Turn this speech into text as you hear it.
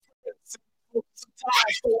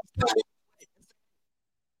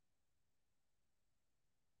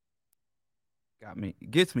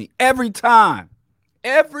Gets me every time.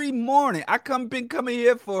 Every morning. Been coming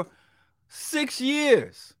here for 6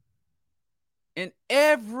 years. And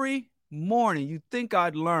every morning you think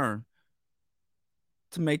I'd learn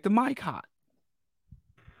to make the mic hot.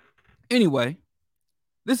 Anyway,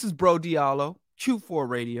 this is Bro Diallo, Q4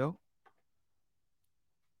 Radio.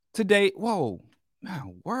 Today, whoa,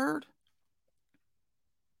 man, word.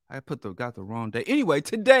 Got the wrong day. Anyway,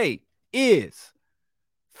 today is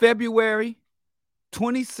February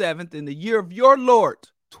 27th in the year of your Lord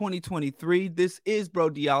 2023. This is Bro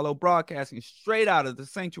Diallo broadcasting straight out of the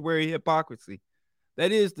sanctuary hypocrisy.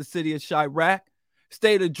 That is the city of Chirac,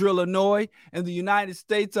 state of Illinois, and the United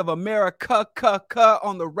States of America,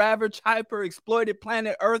 on the ravaged, hyper-exploited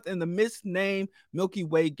planet Earth in the misnamed Milky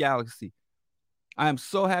Way galaxy. I am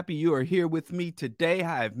so happy you are here with me today.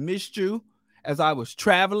 I have missed you as I was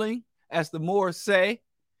traveling, as the Moors say,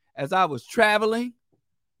 as I was traveling,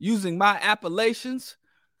 using my appellations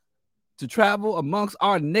to travel amongst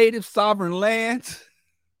our native sovereign lands.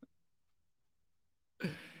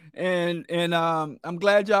 And I'm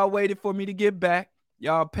glad y'all waited for me to get back.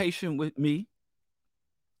 Y'all patient with me.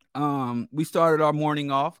 We started our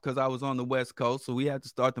morning off because I was on the West Coast, so we had to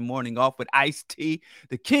start the morning off with Ice-T,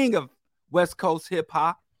 the king of West Coast hip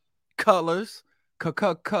hop, Colors,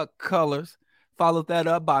 Colors. Followed that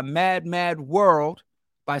up by Mad World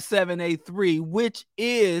by 783, which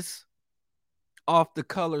is off the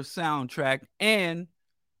Colors soundtrack, and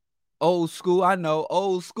Old School. I know,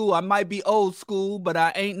 old school. I might be old school, but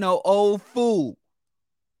I ain't no old fool.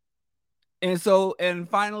 And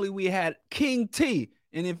finally we had King T.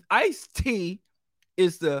 And if Ice-T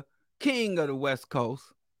is the king of the West Coast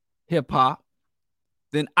hip hop,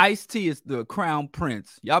 then Ice-T is the crown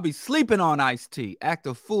prince. Y'all be sleeping on Ice-T. Act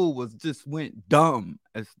a Fool just went dumb,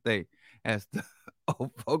 as the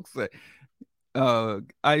old folks say.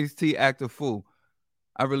 Ice-T, Act a Fool.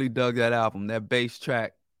 I really dug that album. That bass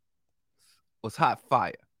track was hot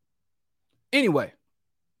fire. Anyway,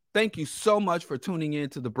 thank you so much for tuning in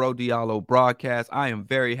to the Bro Diallo broadcast. I am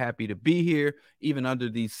very happy to be here, even under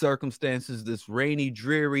these circumstances, this rainy,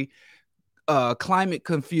 dreary, climate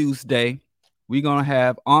confused day. We're going to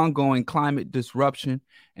have ongoing climate disruption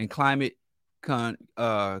and climate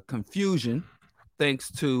confusion thanks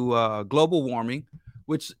to global warming,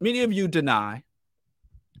 which many of you deny.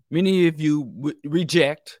 Many of you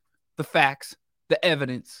reject the facts, the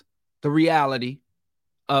evidence, the reality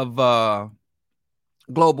of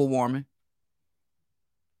global warming.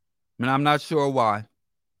 And I'm not sure why.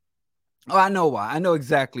 Oh, I know why. I know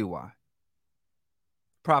exactly why.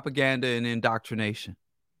 Propaganda and indoctrination.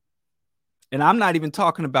 And I'm not even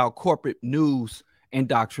talking about corporate news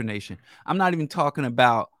indoctrination. I'm not even talking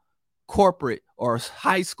about corporate or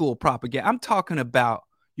high school propaganda. I'm talking about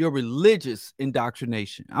your religious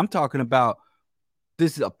indoctrination. I'm talking about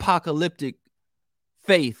this apocalyptic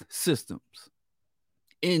faith systems,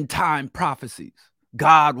 end time prophecies.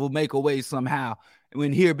 God will make a way somehow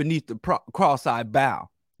when here beneath the cross I bow.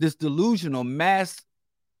 This delusional mass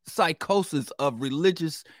psychosis of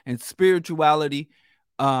religious and spirituality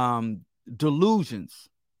delusions.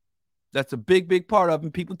 That's a big part of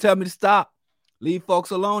them. People tell me to stop. Leave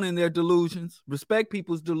folks alone in their delusions. Respect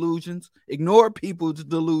people's delusions. Ignore people's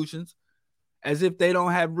delusions as if they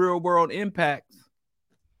don't have real world impacts.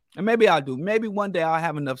 And maybe I'll do. Maybe one day I'll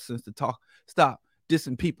have enough sense to stop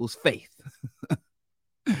dissing people's faith.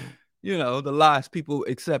 You know, the lies people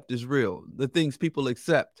accept as real. The things people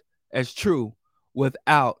accept as true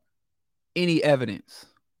without any evidence.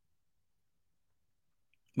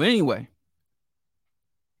 But anyway,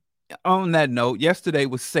 on that note, yesterday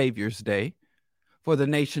was Savior's Day for the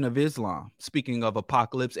Nation of Islam. Speaking of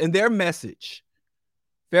apocalypse, and their message,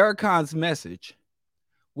 Farrakhan's message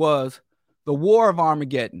was the War of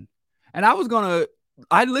Armageddon. And I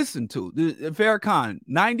listened to Farrakhan,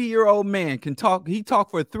 90-year-old man, can talk. He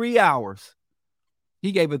talked for 3 hours.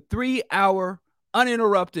 He gave a 3-hour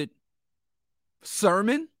uninterrupted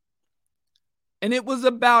sermon. And it was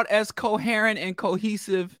about as coherent and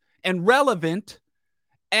cohesive and relevant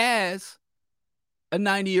as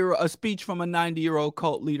a speech from a 90-year-old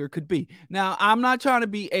cult leader could be. Now, I'm not trying to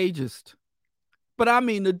be ageist, but I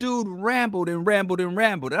mean, the dude rambled and rambled and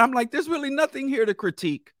rambled. And I'm like, there's really nothing here to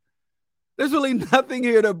critique. There's really nothing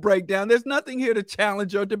here to break down. There's nothing here to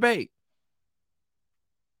challenge or debate.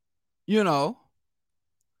 You know,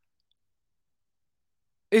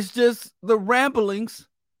 it's just the ramblings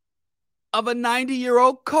of a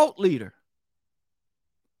 90-year-old cult leader.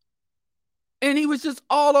 And he was just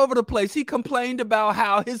all over the place. He complained about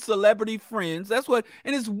how his celebrity friends, and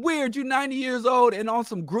it's weird. You're 90 years old and on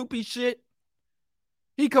some groupie shit.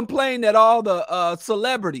 He complained that all the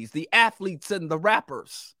celebrities, the athletes and the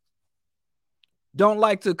rappers don't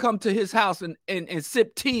like to come to his house and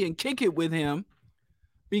sip tea and kick it with him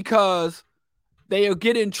because they'll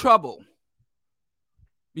get in trouble.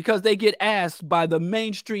 Because they get asked by the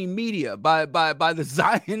mainstream media, by the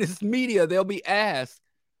Zionist media, they'll be asked,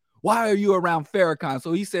 why are you around Farrakhan?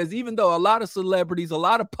 So he says, even though a lot of celebrities, a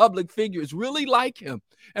lot of public figures really like him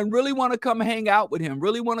and really want to come hang out with him,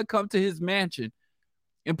 really want to come to his mansion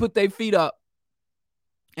and put their feet up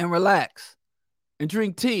and relax and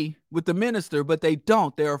drink tea with the minister, but they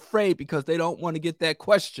don't. They're afraid because they don't want to get that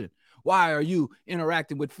question. Why are you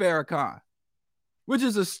interacting with Farrakhan? Which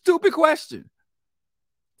is a stupid question.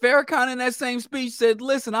 Farrakhan in that same speech said,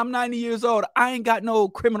 listen, I'm 90 years old. I ain't got no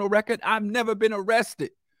criminal record. I've never been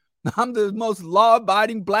arrested. I'm the most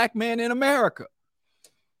law-abiding black man in America.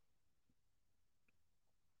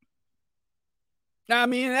 I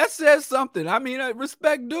mean, that says something. I mean,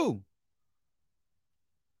 respect due.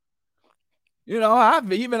 You know,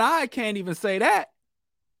 I can't even say that.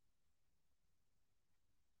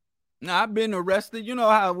 Now, I've been arrested. You know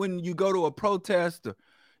how when you go to a protest,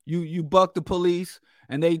 you buck the police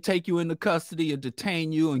and they take you into custody and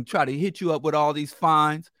detain you and try to hit you up with all these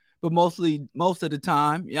fines. But most of the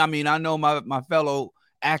time, I mean, I know my fellow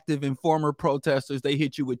active and former protesters, they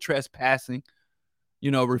hit you with trespassing,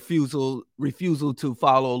 you know, refusal to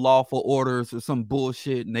follow lawful orders or some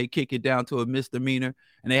bullshit, and they kick it down to a misdemeanor,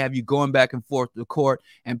 and they have you going back and forth to court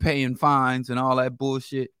and paying fines and all that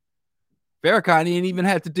bullshit. Farrakhan didn't even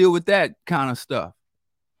have to deal with that kind of stuff.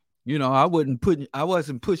 You know, I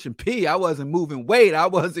wasn't pushing P. I wasn't moving weight. I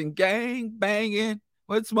wasn't gang banging.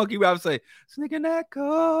 What Smokey Robinson say? Sneaking that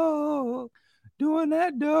coke, doing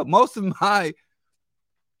that dope. Most of my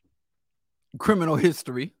criminal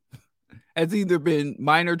history has either been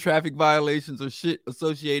minor traffic violations or shit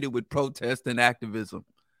associated with protest and activism.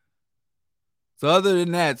 So other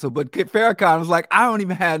than that, but Farrakhan was like, I don't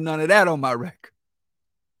even have none of that on my record.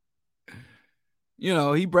 You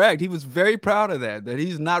know, he bragged. He was very proud of that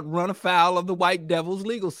he's not run afoul of the white devil's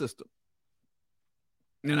legal system.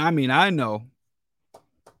 And I mean, I know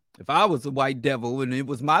if I was a white devil and it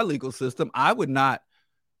was my legal system, I would not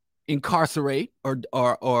incarcerate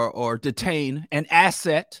or detain an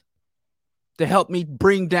asset to help me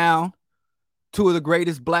bring down two of the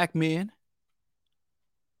greatest black men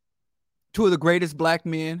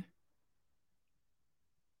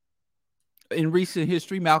in recent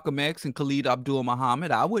history, Malcolm X and Khalid Abdul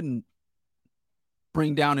Muhammad. I wouldn't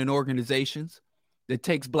bring down an organization that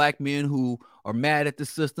takes black men who are mad at the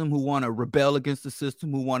system, who want to rebel against the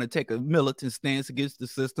system, who want to take a militant stance against the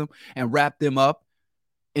system and wrap them up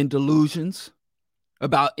in delusions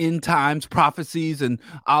about end times prophecies and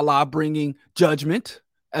Allah bringing judgment,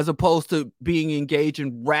 as opposed to being engaged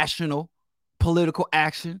in rational political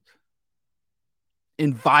action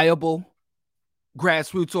in viable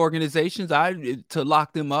grassroots organizations. To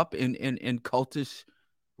lock them up in cultish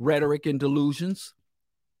rhetoric and delusions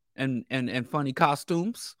and funny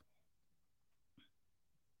costumes.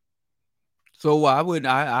 So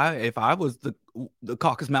if I was the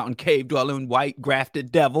Caucasus Mountain cave dwelling white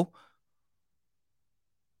grafted devil,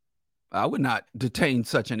 I would not detain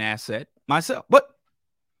such an asset myself. But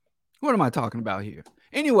what am I talking about here?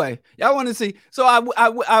 Anyway, y'all want to see? So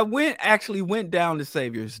I went down to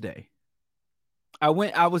Savior's Day. I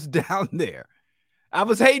was down there. I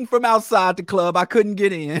was hating from outside the club. I couldn't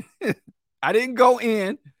get in. I didn't go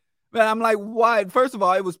in. But I'm like, why? First of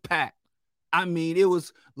all, it was packed. I mean, it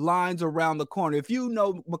was lines around the corner. If you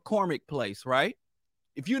know McCormick Place, right?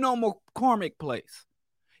 If you know McCormick Place,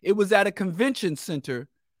 it was at a convention center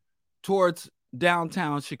towards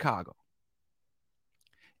downtown Chicago.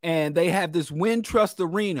 And they have this Wintrust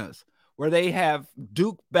Arenas where they have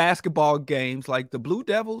Duke basketball games like the Blue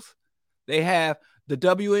Devils. They have the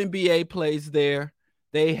WNBA plays there.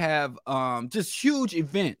 They have just huge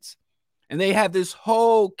events. And they have this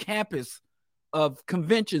whole campus of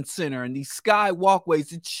convention center and these sky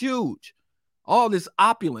walkways. It's huge. All this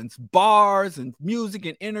opulence, bars and music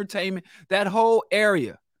and entertainment. That whole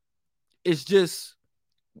area is just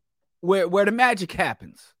where the magic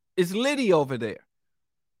happens. It's litty over there.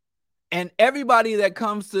 And everybody that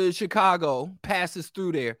comes to Chicago passes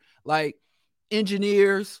through there. Like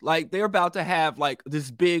engineers, like they're about to have like this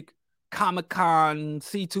big Comic-Con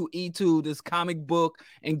C2E2, this comic book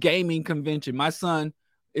and gaming convention. My son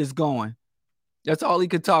is going. That's all he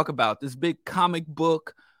could talk about, this big comic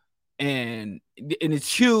book. And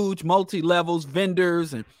it's huge, multi-levels,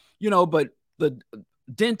 vendors, and, you know, but the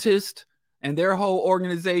dentist, and their whole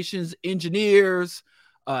organizations, engineers,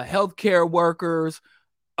 healthcare workers,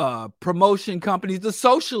 promotion companies, the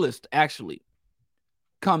socialists actually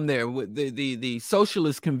come there. With the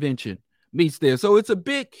socialist convention meets there. So it's a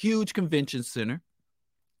big, huge convention center,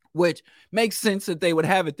 which makes sense that they would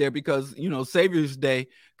have it there because, you know, Savior's Day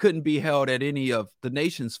couldn't be held at any of the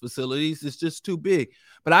nation's facilities. It's just too big.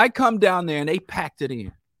 But I come down there and they packed it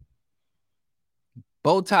in.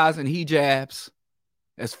 Bow ties and hijabs,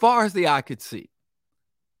 as far as the eye could see,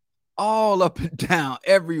 all up and down,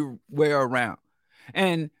 everywhere around.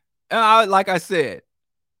 And like I said,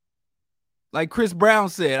 like Chris Brown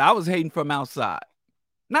said, I was hating from outside.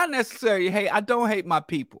 Not necessarily hate. I don't hate my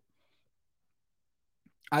people.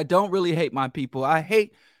 I don't really hate my people. I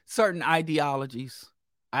hate certain ideologies.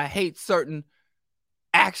 I hate certain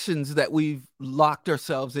actions that we've locked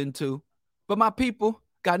ourselves into. But my people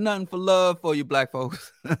got nothing for love for you, black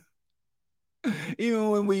folks.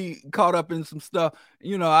 Even when we caught up in some stuff,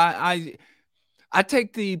 you know, I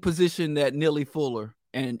take the position that Neely Fuller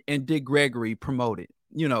and Dick Gregory promoted.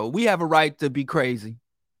 You know, we have a right to be crazy.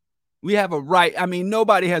 We have a right. I mean,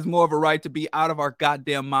 nobody has more of a right to be out of our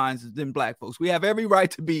goddamn minds than black folks. We have every right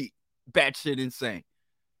to be batshit insane.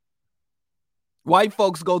 White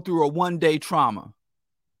folks go through a one-day trauma.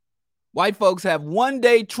 White folks have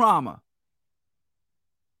one-day trauma.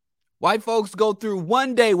 White folks go through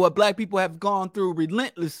one day what black people have gone through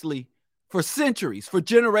relentlessly for centuries, for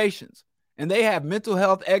generations. And they have mental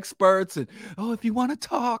health experts and, oh, if you want to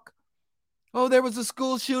talk, oh, there was a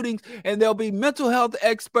school shooting, and there'll be mental health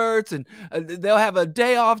experts, and they'll have a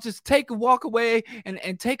day off. Just take a walk away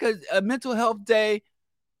and take a mental health day.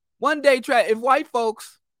 One day, if white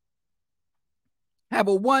folks have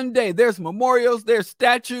a one day, there's memorials, there's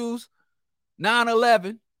statues,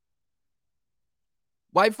 9/11.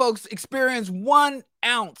 White folks experience 1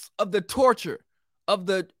 ounce of the torture, of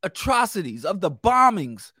the atrocities, of the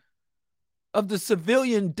bombings, of the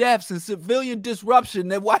civilian deaths and civilian disruption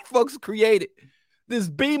that white folks created. This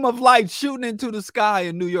beam of light shooting into the sky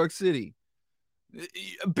in New York City.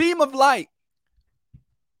 A beam of light.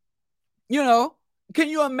 You know, can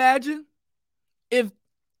you imagine if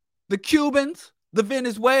the Cubans, the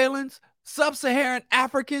Venezuelans, sub-Saharan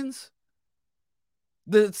Africans,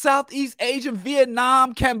 the Southeast Asian,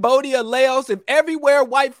 Vietnam, Cambodia, Laos, if everywhere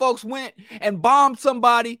white folks went and bombed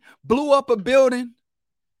somebody, blew up a building,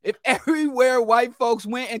 if everywhere white folks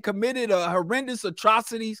went and committed horrendous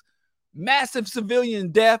atrocities, massive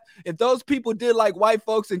civilian death, if those people did like white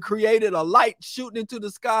folks and created a light shooting into the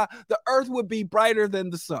sky, the earth would be brighter than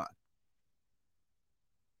the sun.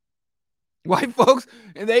 White folks,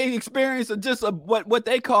 and they experience what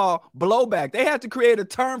they call blowback. They have to create a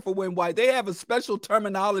term for when they have a special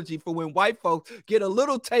terminology for when white folks get a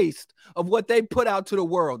little taste of what they put out to the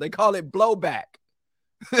world. They call it blowback.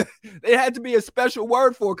 They had to be a special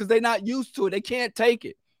word for it because they're not used to it. They can't take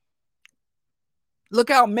it. Look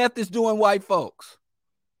how meth is doing white folks.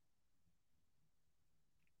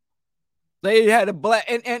 They had a black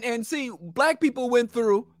and see, black people went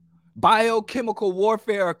through biochemical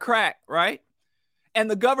warfare or crack, right? And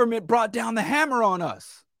the government brought down the hammer on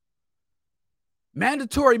us.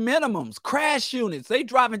 Mandatory minimums, crash units, they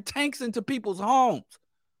driving tanks into people's homes.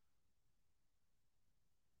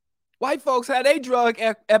 White folks had a drug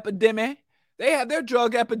epidemic. They have their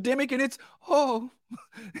drug epidemic, and it's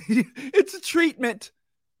it's a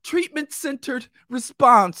treatment-centered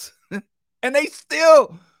response. And they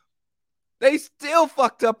still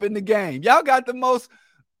fucked up in the game. Y'all got the most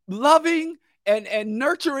loving and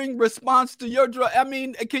nurturing response to your drug. I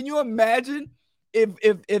mean, can you imagine if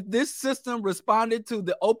this system responded to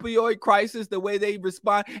the opioid crisis the way they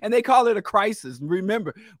respond? And they call it a crisis.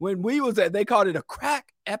 Remember, when we was at, they called it a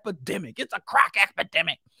crack epidemic. It's a crack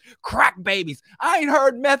epidemic. Crack babies. I ain't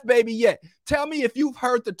heard meth baby yet. Tell me if you've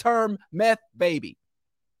heard the term meth baby.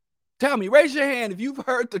 Tell me, raise your hand if you've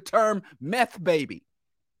heard the term meth baby.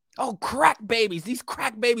 Oh, crack babies. These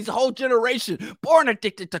crack babies, a whole generation born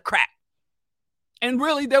addicted to crack. And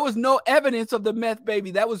really, there was no evidence of the meth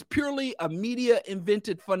baby. That was purely a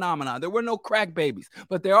media-invented phenomenon. There were no crack babies,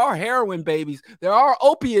 but there are heroin babies. There are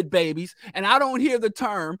opiate babies, and I don't hear the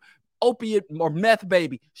term opiate or meth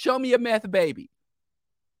baby. Show me a meth baby.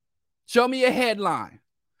 Show me a headline.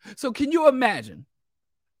 So can you imagine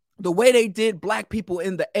the way they did black people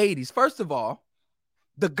in the 80s? First of all,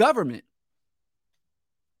 the government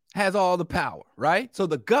has all the power, right? So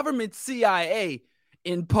the government CIA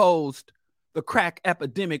imposed the crack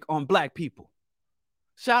epidemic on black people.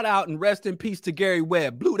 Shout out and rest in peace to Gary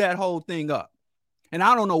Webb. Blew that whole thing up. And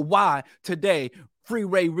I don't know why today, Free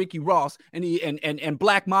Ray Ricky Ross and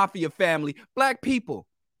Black Mafia family, black people,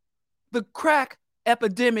 the crack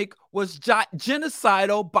epidemic was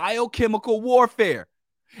genocidal biochemical warfare.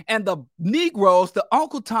 And the Negroes, the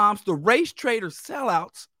Uncle Toms, the race trader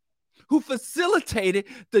sellouts who facilitated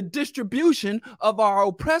the distribution of our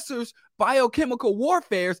oppressors' biochemical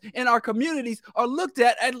warfares in our communities are looked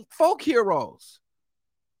at as folk heroes.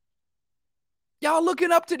 Y'all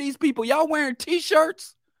looking up to these people. Y'all wearing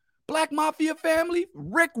t-shirts. Black Mafia family.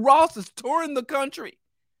 Rick Ross is touring the country.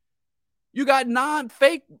 You got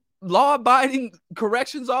non-fake law-abiding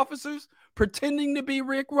corrections officers pretending to be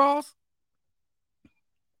Rick Ross.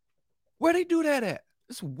 Where they do that at?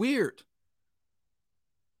 It's weird.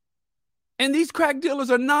 And these crack dealers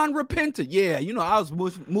are non-repentant. Yeah, you know, I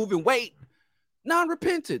was moving weight.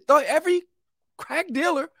 Non-repentant. Though every crack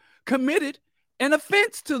dealer committed an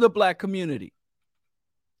offense to the black community.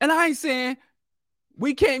 And I ain't saying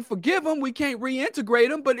we can't forgive them, we can't reintegrate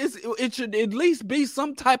them, but it should at least be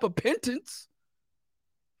some type of penance.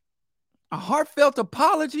 A heartfelt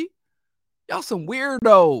apology. Y'all some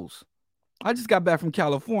weirdos. I just got back from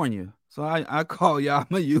California, so I call y'all, I'm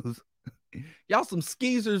going to use y'all some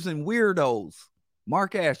skeezers and weirdos.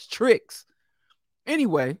 Mark-ass tricks.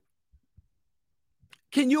 Anyway,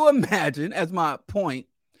 can you imagine, as my point,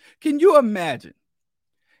 can you imagine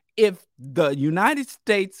if the United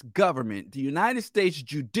States government, the United States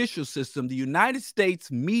judicial system, the United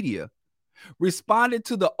States media responded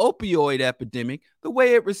to the opioid epidemic the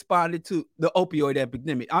way it responded to the opioid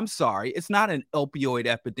epidemic? I'm sorry, it's not an opioid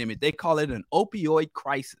epidemic. They call it an opioid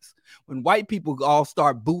crisis. When white people all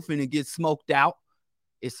start boofing and get smoked out,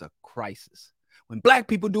 it's a crisis. When black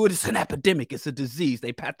people do it, it's an epidemic. It's a disease.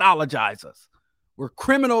 They pathologize us. We're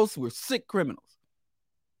criminals. We're sick criminals.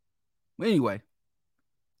 Anyway,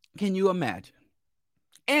 can you imagine?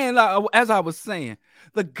 And as I was saying,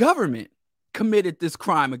 the government committed this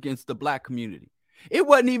crime against the black community. It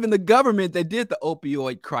wasn't even the government that did the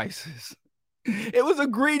opioid crisis. It was a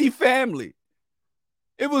greedy family.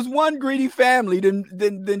 It was one greedy family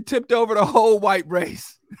then tipped over the whole white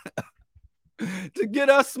race. To get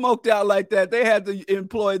us smoked out like that, they had to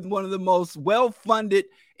employ one of the most well-funded,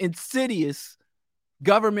 insidious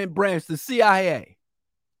government branch, the CIA.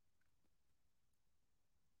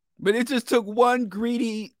 But it just took one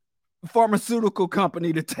greedy pharmaceutical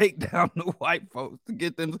company to take down the white folks, to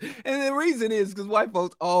get them. And the reason is because white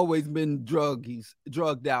folks always been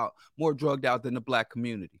drugged out, more drugged out than the black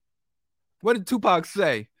community. What did Tupac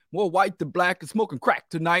say? More white than black and smoking crack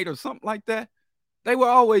tonight or something like that. They were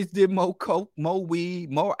always did more coke, more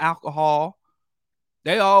weed, more alcohol.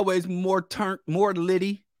 They always more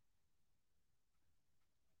litty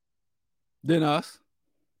than us.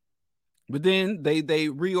 But then they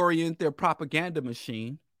reorient their propaganda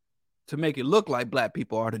machine to make it look like black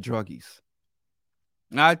people are the druggies.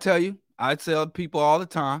 And I tell you, I tell people all the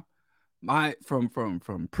time, from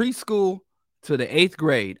preschool to the 8th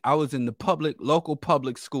grade, I was in the local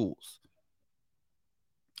public schools.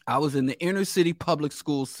 I was in the inner city public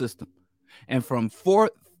school system. And from 9th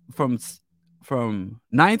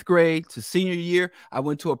grade to senior year, I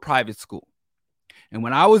went to a private school. And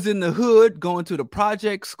when I was in the hood, going to the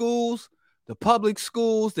project schools, the public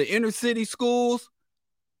schools, the inner city schools,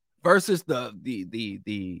 versus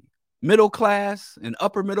the middle class and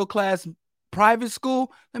upper middle class private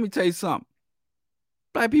school, let me tell you something.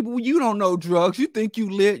 Black people, you don't know drugs. You think you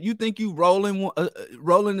lit. You think you rolling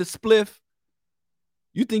the spliff.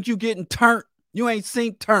 You think you getting turned. You ain't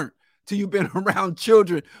seen turned till you've been around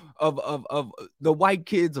children of the white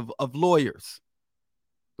kids of lawyers,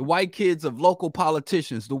 the white kids of local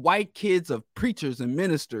politicians, the white kids of preachers and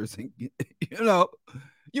ministers. And, you know,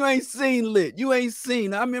 you ain't seen lit. You ain't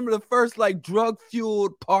seen. I remember the first like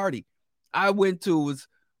drug-fueled party I went to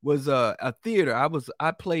was a theater.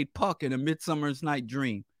 I played Puck in A Midsummer's Night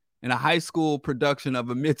Dream, in a high school production of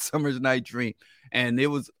A Midsummer's Night Dream. And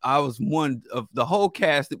I was one of the whole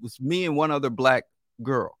cast. It was me and one other black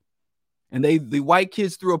girl. And the white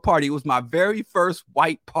kids threw a party. It was my very first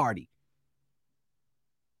white party.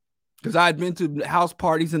 Because I had been to house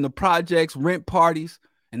parties in the projects, rent parties,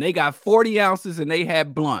 and they got 40 ounces and they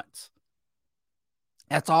had blunts.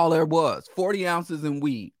 That's all there was, 40 ounces and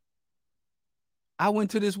weed. I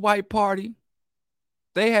went to this white party.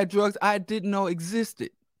 They had drugs I didn't know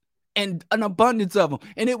existed, and an abundance of them,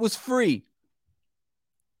 and it was free.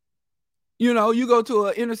 You know, you go to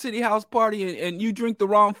an inner city house party and you drink the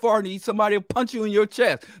wrong 40, somebody will punch you in your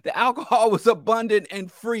chest. The alcohol was abundant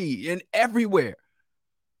and free and everywhere.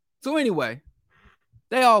 So anyway,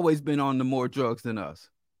 they always been on the more drugs than us.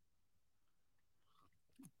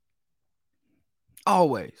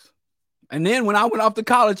 Always. And then when I went off to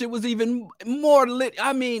college, it was even more lit.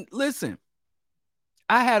 I mean, listen,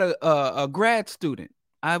 I had a grad student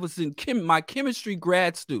I was in my chemistry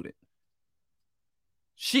grad student.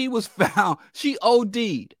 She was found, she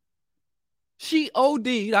OD'd. She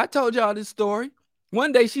OD'd. I told y'all this story.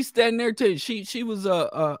 One day she's standing there too. She was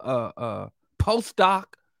a postdoc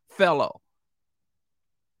fellow.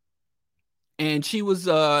 And she was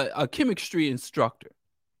a chemistry instructor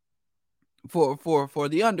for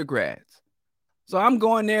the undergrads. So I'm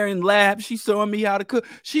going there in lab. She's showing me how to cook.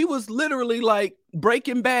 She was literally like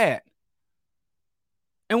Breaking Bad.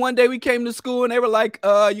 And one day we came to school and they were like,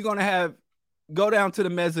 you're going to go down to the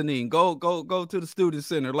mezzanine, go to the student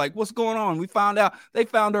center. Like, what's going on? We found out they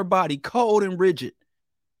found her body cold and rigid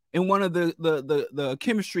in one of the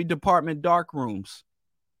chemistry department dark rooms.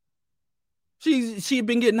 She'd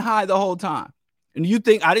been getting high the whole time. And you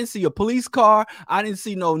think I didn't see a police car? I didn't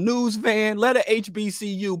see no news van. Let a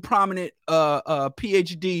HBCU prominent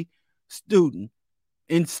PhD student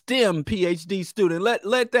in STEM PhD student.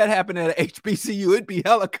 Let that happen at a HBCU. It'd be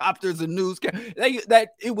helicopters and news. That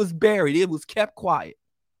it was buried. It was kept quiet.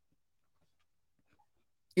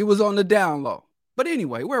 It was on the down low. But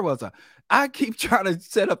anyway, where was I? I keep trying to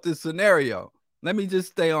set up this scenario. Let me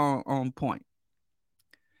just stay on point.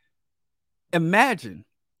 Imagine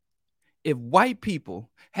if white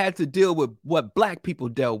people had to deal with what black people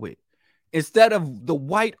dealt with, instead of the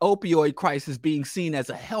white opioid crisis being seen as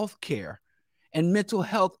a healthcare and mental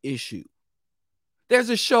health issue. There's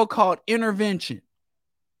a show called Intervention.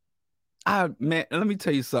 Man, let me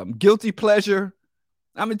tell you something. Guilty pleasure.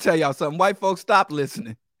 I'm going to tell y'all something. White folks, stop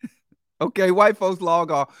listening. Okay, white folks,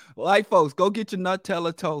 log off. White folks, go get your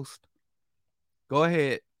Nutella toast. Go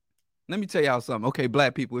ahead. Let me tell y'all something. Okay,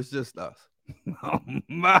 black people, it's just us.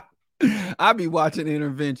 I be watching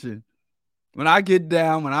Intervention. When I get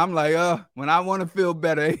down, when I'm like, when I want to feel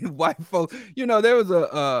better, white folks, there was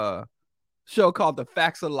a show called The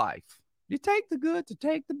Facts of Life. You take the good to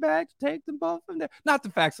take the bad, to take them both from there. Not The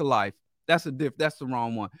Facts of Life. That's the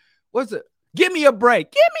wrong one. What's it? Give Me a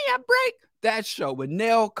Break. Give Me a Break. That show with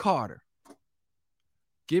Nell Carter.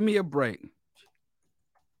 Give Me a Break.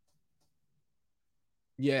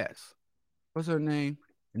 Yes. What's her name?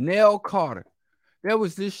 Nell Carter. There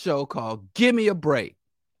was this show called Give Me a Break.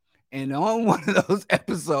 And on one of those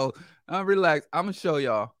episodes, relax. I'm going to show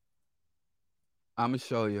y'all. I'm going to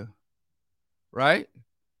show you. Right?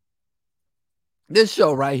 This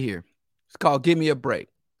show right here. It's called Give Me a Break.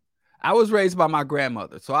 I was raised by my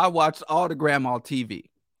grandmother, so I watched all the grandma TV.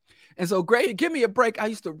 And so Give Me a Break, I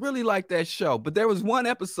used to really like that show. But there was one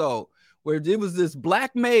episode where it was this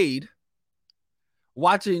black maid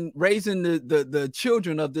raising the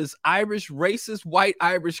children of this racist white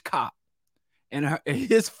Irish cop and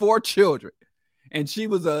his 4 children. And she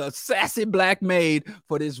was a sassy black maid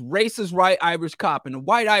for this racist white Irish cop. And the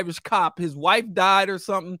white Irish cop, his wife died or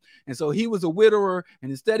something. And so he was a widower.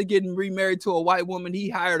 And instead of getting remarried to a white woman, he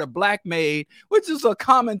hired a black maid, which is a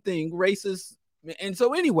common thing, racist. And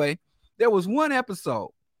so anyway, there was one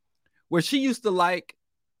episode where she used to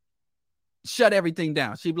shut everything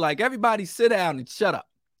down. She'd be like, everybody sit down and shut up.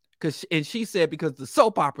 And she said, because the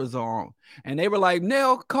soap operas are on. And they were like,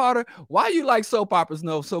 Nell Carter, why you like soap operas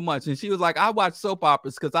so much? And she was like, I watch soap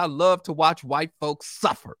operas because I love to watch white folks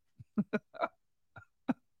suffer.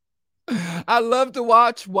 I love to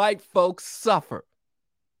watch white folks suffer.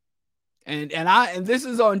 And this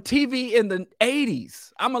is on TV in the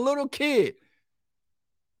 80s. I'm a little kid.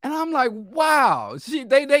 And I'm like, wow,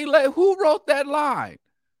 who wrote that line?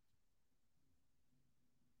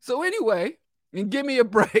 So anyway, and Give Me a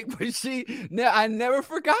Break, but I never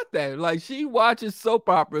forgot that. Like, she watches soap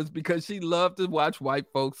operas because she loved to watch white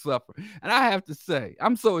folks suffer. And I have to say,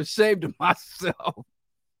 I'm so ashamed of myself.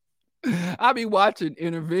 I be watching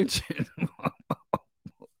Intervention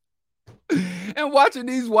and watching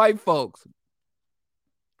these white folks.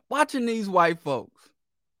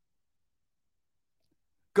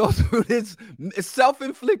 Go through this. It's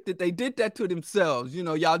self-inflicted. They did that to themselves.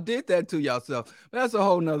 Y'all did that to yourself. That's a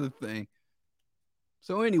whole nother thing.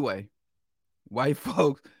 So anyway, white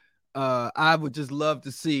folks, I would just love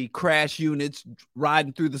to see crash units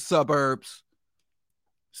riding through the suburbs,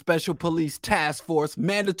 special police task force,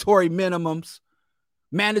 mandatory minimums,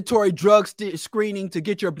 mandatory drug screening to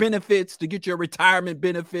get your benefits, to get your retirement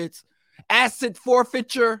benefits, asset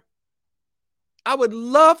forfeiture. I would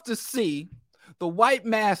love to see the white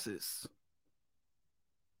masses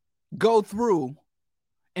go through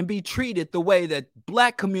and be treated the way that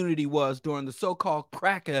black community was during the so-called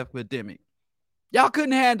crack epidemic. Y'all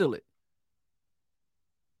couldn't handle it.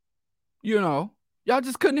 Y'all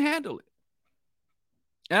just couldn't handle it.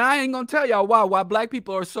 And I ain't going to tell y'all why black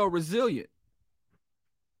people are so resilient.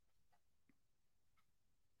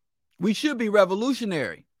 We should be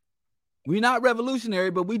revolutionary. We not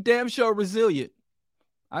revolutionary, but we damn sure resilient,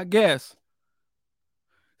 I guess.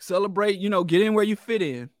 Celebrate, get in where you fit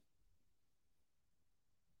in.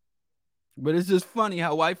 But it's just funny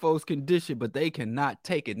how white folks can dish it, but they cannot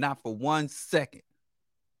take it, not for 1 second.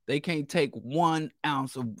 They can't take 1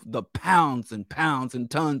 ounce of the pounds and pounds and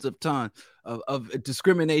tons of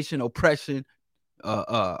discrimination, oppression,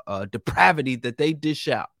 depravity that they dish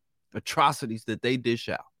out, atrocities that they dish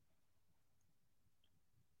out.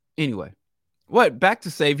 Anyway, back to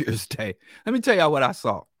Savior's Day. Let me tell y'all what I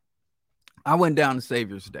saw. I went down to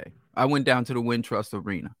Savior's Day. I went down to the Wintrust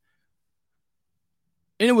Arena.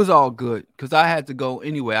 And it was all good because I had to go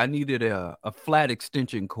anyway. I needed a flat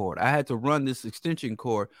extension cord. I had to run this extension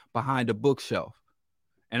cord behind a bookshelf.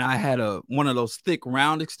 And I had one of those thick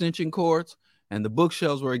round extension cords, and the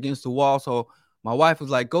bookshelves were against the wall. So my wife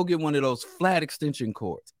was like, go get one of those flat extension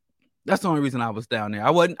cords. That's the only reason I was down there. I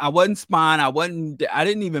wasn't spying. I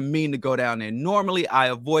didn't even mean to go down there. Normally I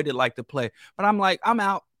avoided like the play, but I'm like, I'm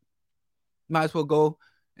out. Might as well go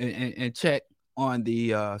and check on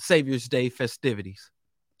the Savior's Day festivities.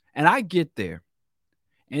 And I get there,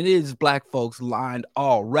 and it is black folks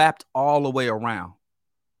wrapped all the way around.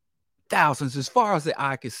 Thousands, as far as the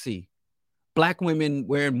eye could see. Black women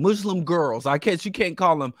wearing Muslim girls. I guess you can't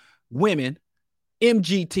call them women.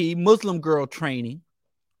 MGT, Muslim girl training.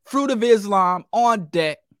 Fruit of Islam on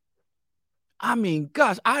deck. I mean,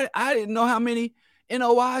 gosh, I didn't know how many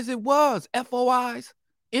NOIs it was. FOIs,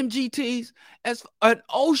 MGTs, as an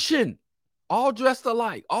ocean. All dressed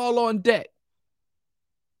alike, all on deck.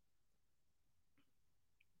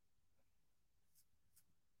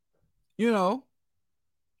 All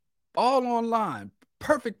online,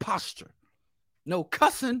 perfect posture. No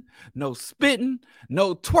cussing, no spitting,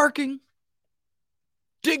 no twerking.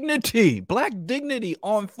 Dignity, black dignity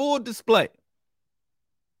on full display.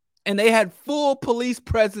 And they had full police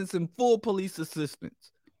presence and full police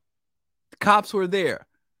assistance. The cops were there.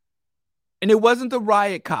 And it wasn't the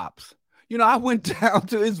riot cops. I went down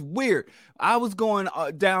to, it's weird. I was going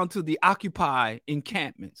down to the Occupy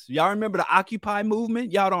encampments. Y'all remember the Occupy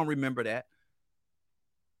movement? Y'all don't remember that.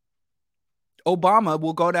 Obama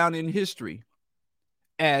will go down in history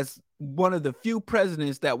as one of the few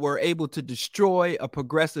presidents that were able to destroy a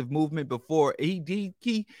progressive movement before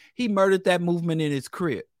he murdered that movement in his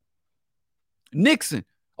crib. Nixon.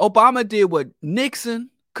 Obama did what Nixon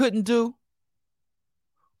couldn't do.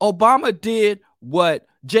 Obama did what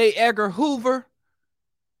J. Edgar Hoover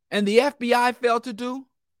and the FBI failed to do.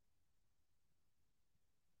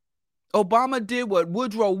 Obama did what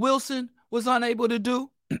Woodrow Wilson was unable to do.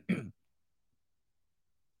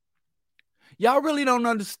 Y'all really don't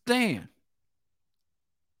understand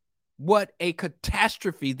what a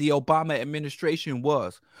catastrophe the Obama administration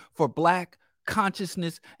was for black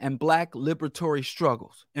consciousness and black liberatory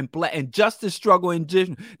struggles and justice struggle in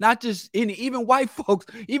general. Not just even white folks,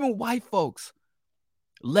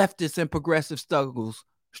 leftist and progressive struggles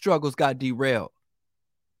got derailed.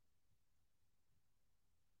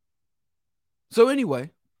 So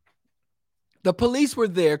anyway, the police were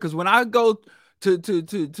there because when I go to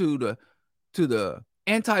the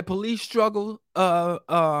anti-police struggle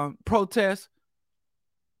protest,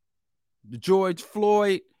 the George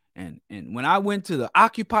Floyd, and when I went to the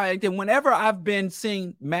Occupy, then whenever I've been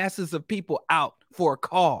seeing masses of people out for a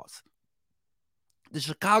cause, the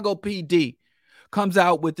Chicago PD comes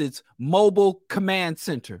out with its mobile command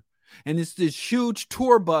center. And it's this huge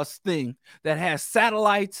tour bus thing that has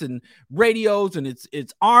satellites and radios, and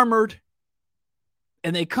it's armored.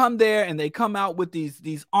 And they come there and they come out with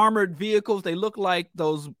these armored vehicles. They look like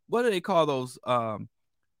those, what do they call those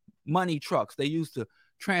money trucks? They used to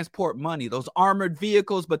transport money, those armored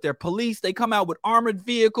vehicles, but they're police. They come out with armored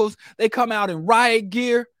vehicles. They come out in riot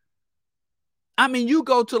gear. I mean, you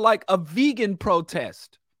go to like a vegan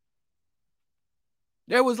protest.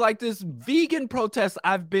 There was like this vegan protest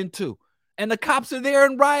I've been to, and the cops are there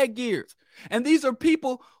in riot gears. And these are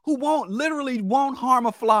people who won't harm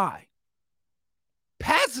a fly.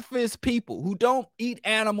 Pacifist people who don't eat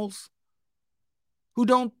animals, who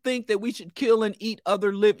don't think that we should kill and eat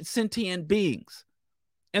other sentient beings.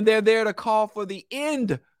 And they're there to call for the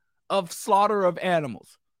end of slaughter of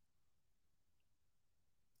animals.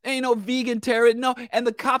 Ain't no vegan terror, no. And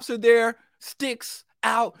the cops are there, sticks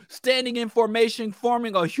out, standing in formation,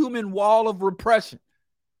 forming a human wall of repression.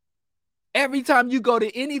 Every time you go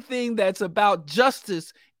to anything that's about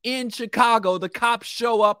justice in Chicago, the cops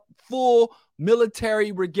show up full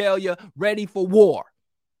military regalia, ready for war.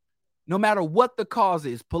 No matter what the cause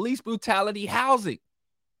is, police brutality, housing,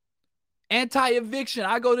 anti-eviction.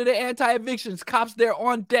 I go to the anti-evictions, cops there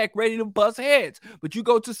on deck, ready to bust heads. But you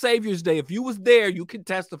go to Savior's Day. If you was there, you can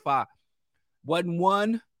testify. Wasn't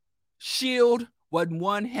one shield, wasn't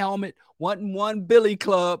one helmet, wasn't one billy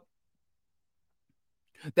club.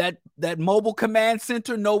 That mobile command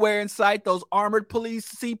center, nowhere in sight. Those armored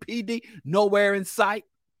police, CPD, nowhere in sight.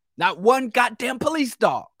 Not one goddamn police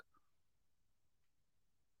dog.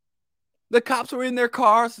 The cops were in their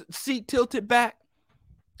cars, seat tilted back,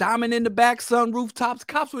 diamond in the back, sun rooftops.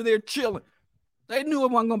 Cops were there chilling. They knew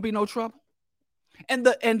it wasn't going to be no trouble. And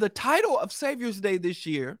the title of Savior's Day this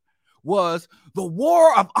year was "The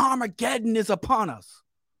War of Armageddon is Upon Us."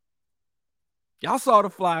 Y'all saw the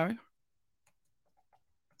flyer.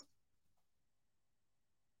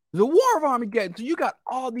 The War of Armageddon. So you got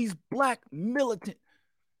all these black militant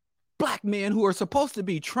black men who are supposed to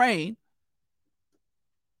be trained,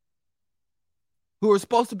 who are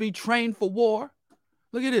supposed to be trained for war.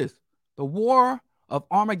 Look at this. The War of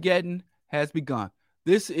Armageddon has begun.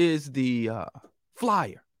 This is the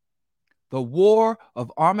flyer. The War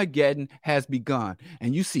of Armageddon has begun.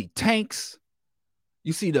 And you see tanks.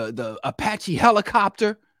 You see the Apache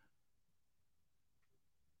helicopter.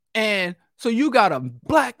 And so you got a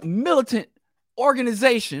black militant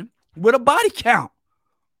organization with a body count.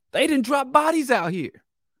 They didn't drop bodies out here.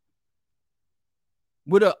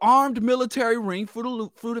 With an armed military ring for the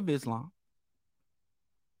fruit of Islam.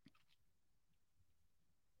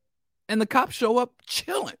 And the cops show up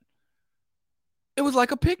chilling. It was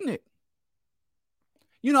like a picnic.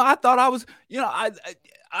 You know, I thought I was,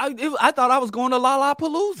 I thought I was going to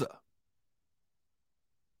Lollapalooza.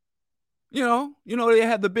 You know, they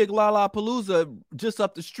had the big Lollapalooza just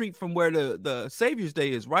up the street from where the Savior's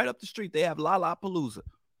Day is. Right up the street, they have Lollapalooza.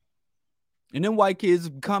 And then white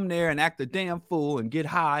kids come there and act a damn fool and get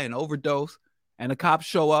high and overdose. And the cops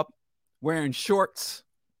show up wearing shorts.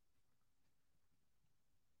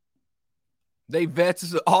 They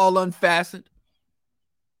vets all unfastened.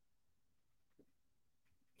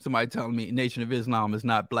 Somebody telling me Nation of Islam is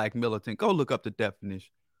not black militant. Go look up the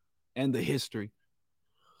definition and the history.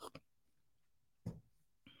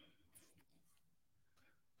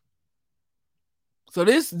 So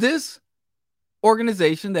this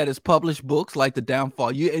organization that has published books like The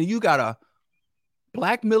Downfall, you got a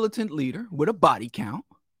black militant leader with a body count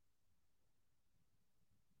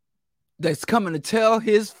that's coming to tell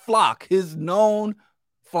his flock, his known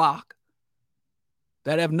flock,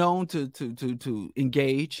 that have known to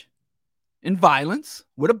engage in violence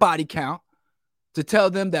with a body count, to tell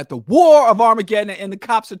them that the War of Armageddon, and the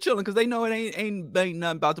cops are chilling because they know it ain't nothing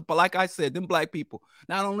about it. But like I said, them black people,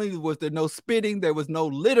 not only was there no spitting, there was no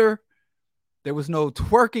litter, there was no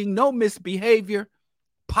twerking, no misbehavior,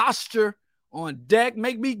 posture on deck.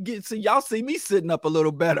 Make me y'all see me sitting up a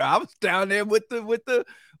little better. I was down there with the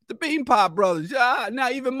Bean Pop brothers. Yeah, now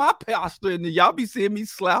even my posture, and y'all be seeing me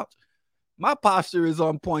slouch. My posture is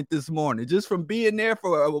on point this morning, just from being there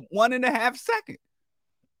for 1.5 seconds.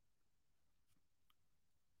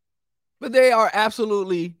 But they are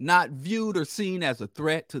absolutely not viewed or seen as a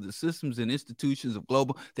threat to the systems and institutions of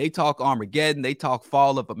global. They talk Armageddon. They talk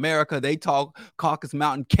fall of America. They talk Caucasus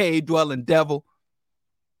Mountain cave dwelling devil.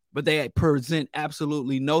 But they present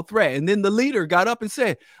absolutely no threat. And then the leader got up and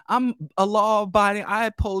said, I'm a law-abiding. I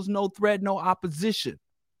oppose no threat, no opposition.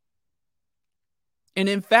 And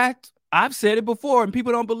in fact, I've said it before and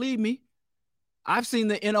people don't believe me. I've seen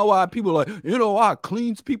the NOI people like, NOI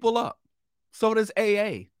cleans people up. So does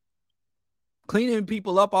AA. Cleaning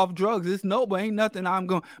people up off drugs, it's ain't nothing I'm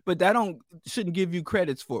going, but that shouldn't give you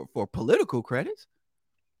credits for political credits.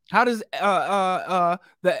 How does the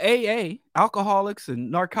AA, Alcoholics and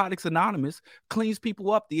Narcotics Anonymous, cleans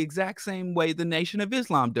people up the exact same way the Nation of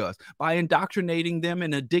Islam does, by indoctrinating them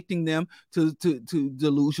and addicting them to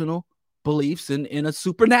delusional beliefs in a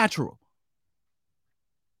supernatural.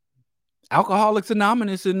 Alcoholics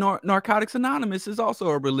Anonymous and Narcotics Anonymous is also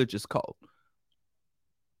a religious cult.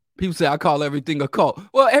 People say I call everything a cult.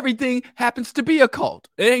 Well, everything happens to be a cult.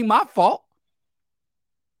 It ain't my fault.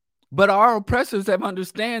 But our oppressors have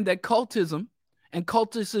understand that cultism and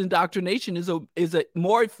cultist indoctrination is a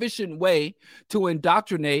more efficient way to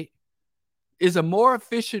indoctrinate, the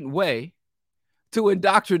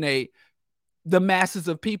masses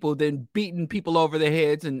of people than beating people over their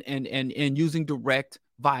heads and using direct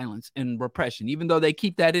violence and repression, even though they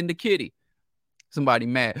keep that in the kitty. Somebody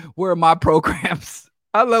mad. Where are my programs?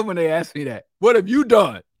 I love when they ask me that. What have you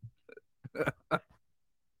done?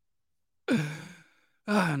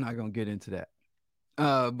 I'm not going to get into that.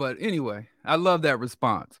 But anyway, I love that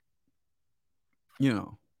response. You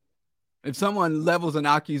know, if someone levels an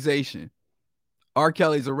accusation, R.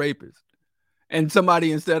 Kelly's a rapist, and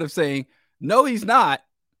somebody, instead of saying, no, he's not,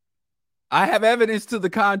 I have evidence to the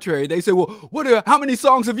contrary, they say, well, how many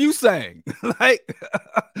songs have you sang? Like,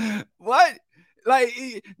 what?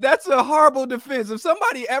 Like, that's a horrible defense. If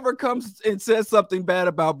somebody ever comes and says something bad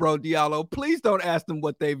about Bro Diallo, please don't ask them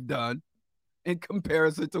what they've done in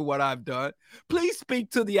comparison to what I've done. Please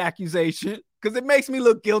speak to the accusation because it makes me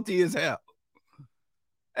look guilty as hell.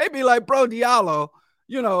 They be like, Bro Diallo,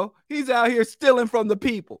 he's out here stealing from the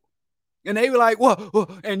people. And they were like,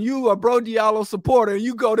 well, and you are Bro Diallo supporter, and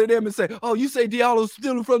you go to them and say, oh, you say Diallo's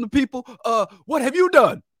stealing from the people? What have you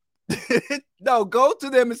done? No, go to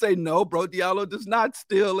them and say, no, Bro Diallo does not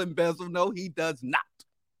steal, embezzle. No, he does not.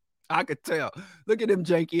 I could tell. Look at them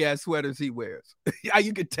janky ass sweaters he wears. Yeah,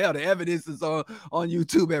 you could tell the evidence is on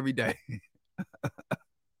YouTube every day.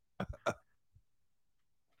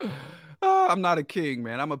 I'm not a king,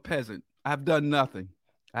 man. I'm a peasant. I've done nothing.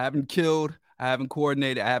 I haven't killed. I haven't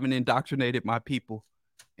coordinated. I haven't indoctrinated my people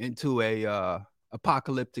into a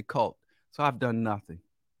apocalyptic cult. So I've done nothing.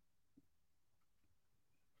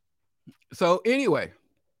 So anyway,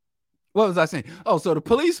 what was I saying? Oh, so the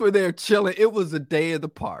police were there chilling. It was a day of the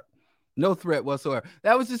park. No threat whatsoever.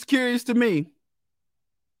 That was just curious to me.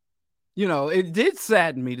 It did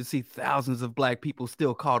sadden me to see thousands of black people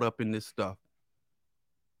still caught up in this stuff.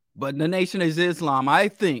 But the Nation of Islam, I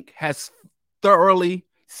think, has thoroughly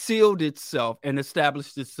sealed itself and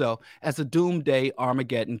established itself as a doomsday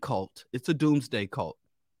Armageddon cult. It's a doomsday cult.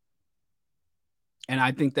 And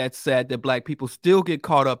I think that's sad that black people still get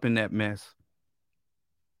caught up in that mess.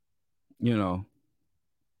 I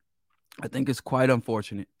think it's quite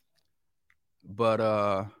unfortunate.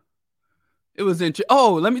 But it was interesting.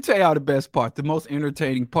 Oh, let me tell you how the best part, the most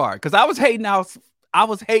entertaining part. Because I was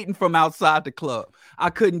hating from outside the club. I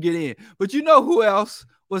couldn't get in. But you know who else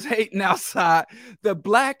was hating outside? The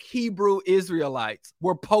Black Hebrew Israelites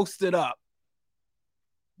were posted up.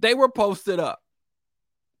 They were posted up.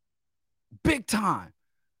 Big time.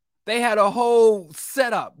 They had a whole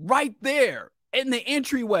setup right there in the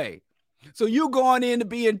entryway. So you going in to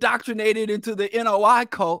be indoctrinated into the NOI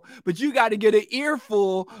cult, but you got to get an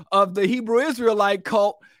earful of the Hebrew Israelite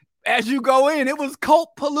cult as you go in. It was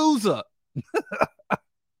cult palooza.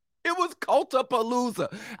 It was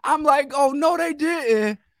Cultapalooza. I'm like, oh, no, they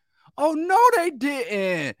didn't. Oh, no, they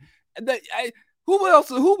didn't. Who else?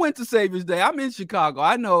 Who went to Savior's Day? I'm in Chicago.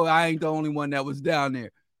 I know I ain't the only one that was down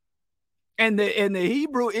there. And the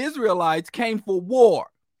Hebrew Israelites came for war.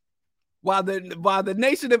 While the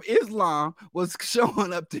Nation of Islam was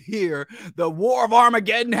showing up to hear the War of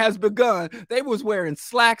Armageddon has begun, they was wearing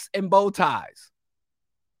slacks and bow ties.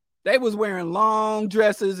 They was wearing long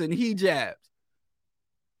dresses and hijabs.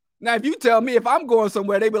 Now, if you tell me if I'm going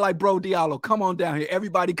somewhere, they be like, Bro Diallo, come on down here.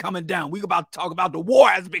 Everybody coming down. We about to talk about the war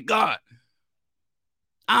has begun.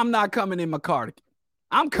 I'm not coming in my cardigan.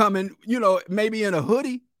 I'm coming, maybe in a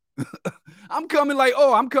hoodie. I'm coming like,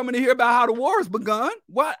 oh, I'm coming to hear about how the war has begun.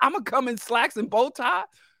 What? I'm going to come in slacks and bow tie?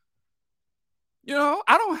 I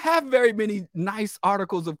don't have very many nice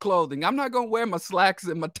articles of clothing. I'm not going to wear my slacks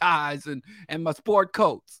and my ties and my sport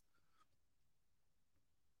coats.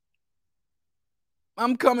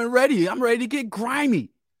 I'm coming ready. I'm ready to get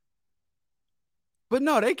grimy. But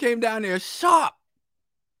no, they came down there sharp,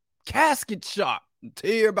 casket sharp to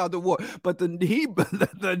hear about the war. But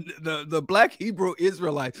the Black Hebrew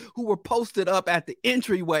Israelites who were posted up at the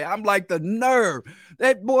entryway, I'm like, the nerve.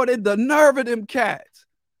 That boy, the nerve of them cats.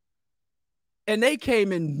 And they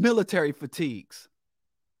came in military fatigues.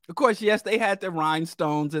 Of course, yes, they had the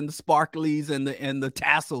rhinestones and the sparklies and the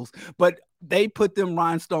tassels, but they put them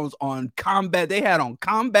rhinestones on combat. They had on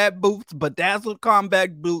combat boots, bedazzled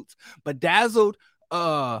combat boots, bedazzled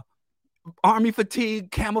army fatigue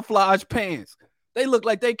camouflage pants. They looked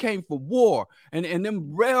like they came for war. And them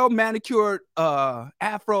real manicured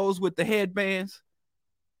afros with the headbands.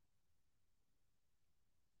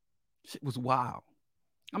 Shit was wild.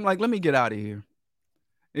 I'm like, let me get out of here.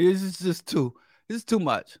 It's too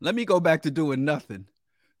much. Let me go back to doing nothing.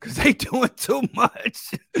 Because they doing too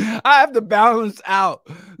much. I have to balance out.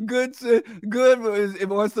 Good it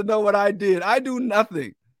wants to know what I did. I do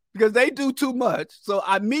nothing because they do too much. So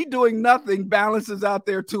me doing nothing balances out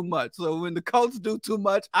there too much. So when the cults do too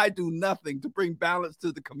much, I do nothing to bring balance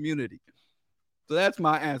to the community. So that's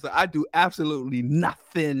my answer. I do absolutely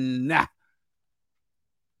nothing.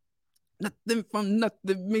 Nothing from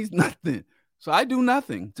nothing means nothing. So I do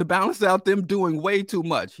nothing to balance out them doing way too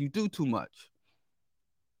much. You do too much.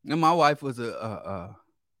 And my wife was a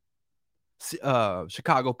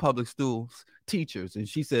Chicago public schools teachers, and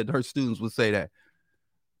she said her students would say that,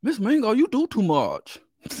 Miss Mingo, you do too much.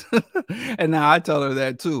 And now I tell her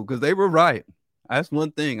that too, because they were right. That's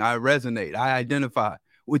one thing I resonate. I identify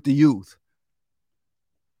with the youth.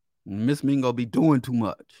 Miss Mingo be doing too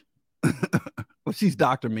much. Well, she's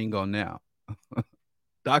Dr. Mingo now.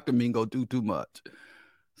 Dr. Mingo do too much.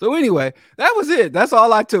 So anyway, that was it. That's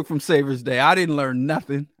all I took from Savior's Day. I didn't learn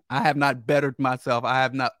nothing. I have not bettered myself. I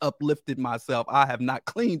have not uplifted myself. I have not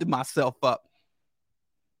cleaned myself up.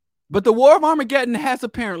 But the War of Armageddon has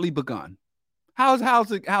apparently begun.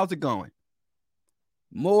 How's it going?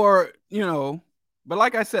 More, but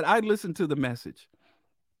like I said, I listened to the message.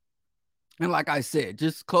 And like I said,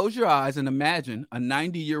 just close your eyes and imagine a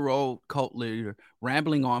 90-year-old cult leader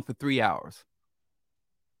rambling on for 3 hours.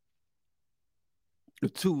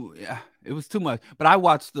 It was too much. But I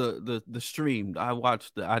watched the stream.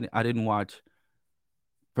 I didn't watch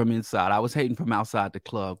from inside. I was hating from outside the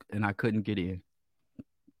club and I couldn't get in.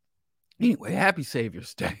 Anyway, happy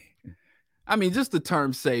Savior's Day. I mean, just the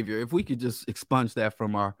term savior, if we could just expunge that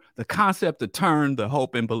from the concept, the term, the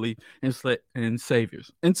hope and belief in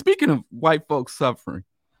saviors. And speaking of white folks suffering,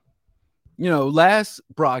 last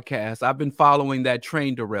broadcast, I've been following that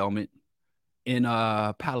train derailment in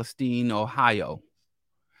Palestine, Ohio.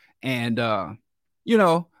 And, let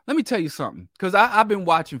me tell you something, because I've been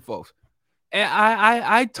watching folks. And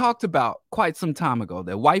I talked about quite some time ago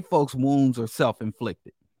that white folks' wounds are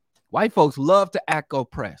self-inflicted. White folks love to act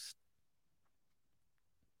oppressed.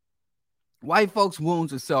 White folks'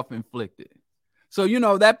 wounds are self-inflicted. So,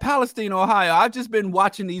 that Palestine, Ohio, I've just been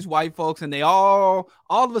watching these white folks, and they all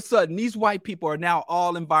of a sudden, these white people are now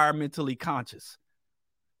all environmentally conscious.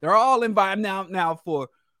 They're all now for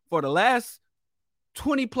the last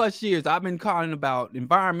 20 plus years, I've been calling about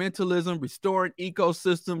environmentalism, restoring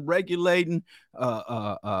ecosystem, regulating,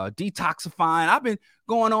 detoxifying. I've been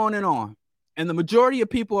going on and on. And the majority of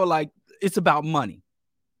people are like, it's about money.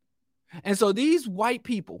 And so these white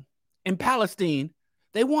people in Palestine,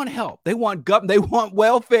 they want help. They want they want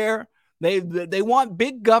welfare. They want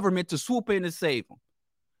big government to swoop in and save them.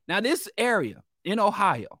 Now, this area in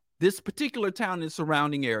Ohio, this particular town and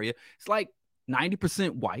surrounding area, it's like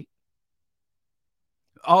 90% white.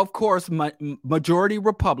 Of course, majority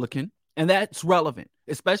Republican, and that's relevant,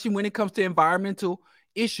 especially when it comes to environmental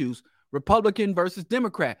issues. Republican versus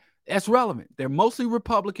Democrat, that's relevant. They're mostly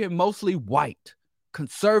Republican, mostly white.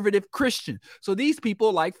 Conservative Christian. So these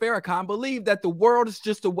people like Farrakhan believe that the world is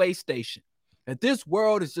just a way station, that this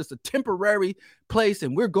world is just a temporary place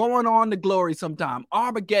and we're going on to glory sometime.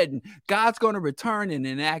 Armageddon, God's going to return and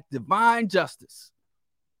enact divine justice.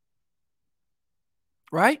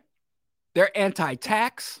 Right? They're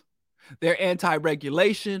anti-tax. They're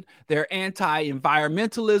anti-regulation. They're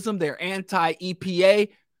anti-environmentalism. They're anti-EPA.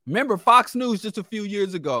 Remember, Fox News just a few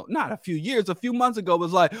months ago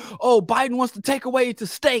was like, oh, Biden wants to take away the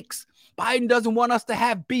steaks. Biden doesn't want us to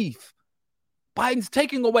have beef. Biden's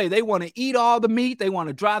taking away. They want to eat all the meat. They want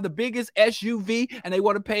to drive the biggest SUV, and they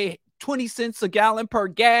want to pay 20 cents a gallon per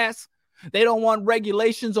gas. They don't want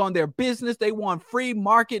regulations on their business. They want free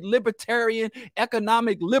market, libertarian,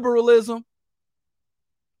 economic liberalism.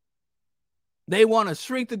 They want to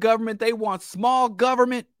shrink the government. They want small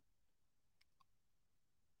government.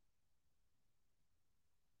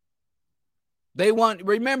 They want,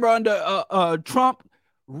 remember, under Trump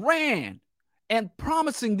ran and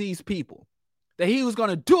promising these people that he was going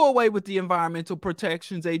to do away with the Environmental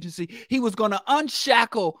Protections Agency. He was going to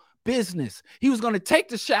unshackle business. He was going to take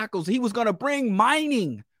the shackles. He was going to bring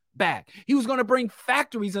mining back. He was going to bring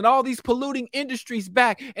factories and all these polluting industries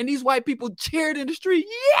back. And these white people cheered in the street.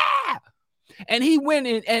 Yeah. And he went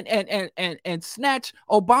in and snatched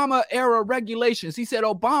Obama era regulations. He said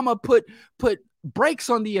Obama put brakes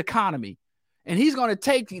on the economy. And he's going to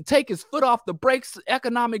take his foot off the brakes,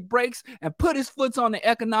 economic brakes, and put his foot on the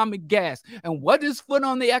economic gas. And what does foot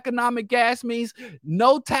on the economic gas means?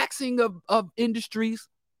 No taxing of industries,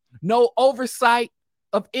 no oversight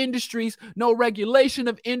of industries, no regulation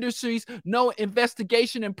of industries, no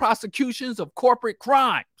investigation and prosecutions of corporate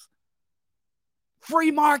crimes.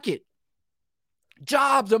 Free market.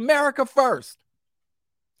 Jobs, America first.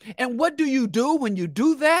 And what do you do when you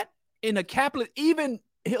do that in a capitalist? Even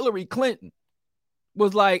Hillary Clinton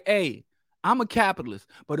was like, hey, I'm a capitalist,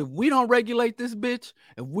 but if we don't regulate this bitch,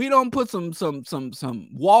 if we don't put some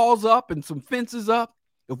walls up and some fences up,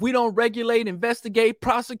 if we don't regulate, investigate,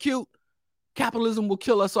 prosecute, capitalism will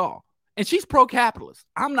kill us all. And she's pro-capitalist.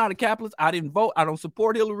 I'm not a capitalist. I didn't vote. I don't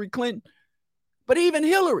support Hillary Clinton. But even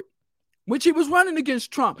Hillary, when she was running against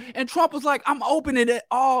Trump, and Trump was like, I'm opening it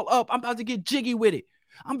all up. I'm about to get jiggy with it.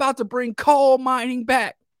 I'm about to bring coal mining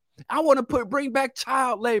back. I want to bring back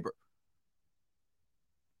child labor.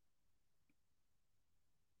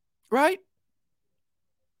 Right?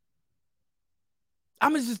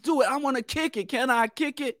 I'm going to just do it. I want to kick it. Can I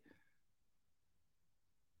kick it?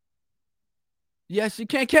 Yes, you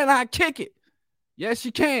can. Can I kick it? Yes,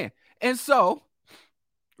 you can. And so,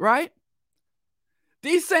 right?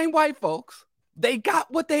 These same white folks, they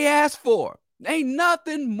got what they asked for. Ain't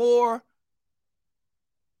nothing more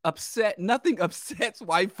upset. Nothing upsets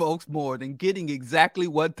white folks more than getting exactly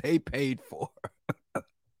what they paid for.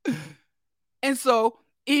 And so,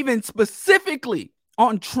 even specifically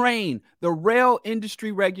on train, the rail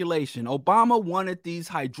industry regulation, Obama wanted these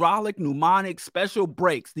hydraulic, pneumatic, special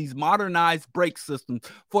brakes, these modernized brake systems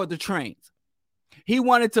for the trains. He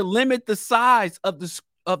wanted to limit the size of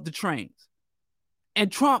the trains.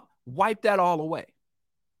 And Trump wiped that all away.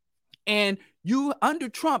 And under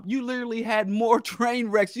Trump, you literally had more train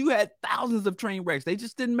wrecks. You had thousands of train wrecks. They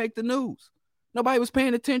just didn't make the news. Nobody was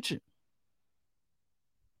paying attention.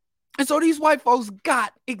 And so these white folks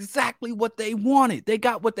got exactly what they wanted. They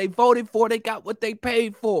got what they voted for. They got what they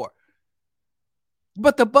paid for.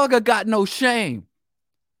 But the bugger got no shame.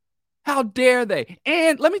 How dare they?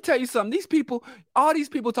 And let me tell you something. These people, all these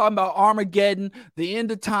people talking about Armageddon, the end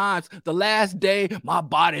of times, the last day, my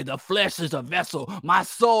body, the flesh is a vessel. My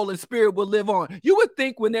soul and spirit will live on. You would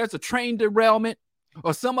think when there's a train derailment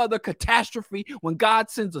or some other catastrophe, when God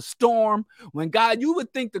sends a storm, you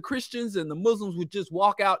would think the Christians and the Muslims would just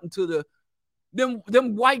walk out into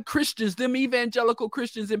them white Christians, them evangelical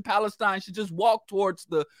Christians in Palestine should just walk towards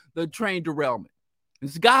the train derailment.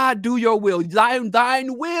 It's God, do your will.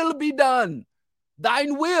 Thine will be done.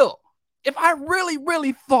 Thine will. If I really,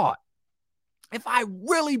 really thought, if I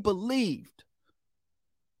really believed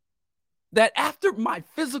that after my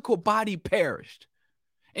physical body perished,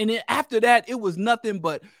 and then after that, it was nothing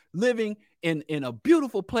but living in a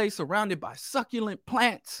beautiful place surrounded by succulent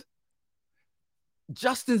plants,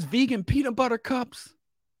 Justin's vegan peanut butter cups,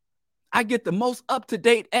 I get the most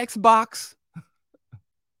up-to-date Xbox.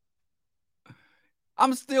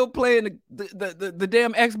 I'm still playing the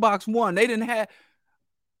damn Xbox One. They didn't have,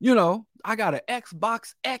 I got an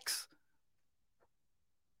Xbox X.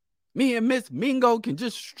 Me and Miss Mingo can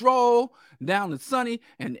just stroll down the sunny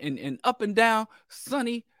and up and down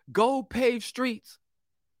sunny gold paved streets.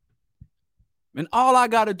 And all I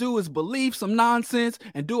got to do is believe some nonsense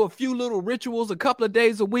and do a few little rituals a couple of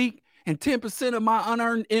days a week and 10% of my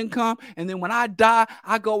unearned income. And then when I die,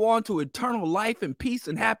 I go on to eternal life and peace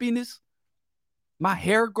and happiness. My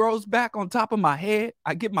hair grows back on top of my head.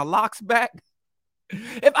 I get my locks back.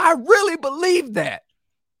 If I really believe that,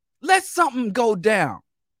 let something go down.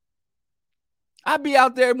 I'd be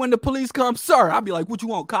out there when the police come, sir. I'd be like, what you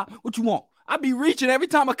want, cop? What you want? I'd be reaching every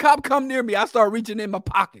time a cop come near me. I start reaching in my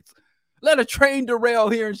pockets. Let a train derail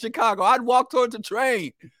here in Chicago. I'd walk towards the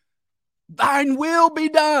train. Thine will be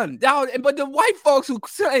done. But the white folks who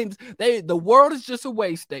claim the world is just a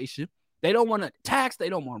way station. They don't want a tax. They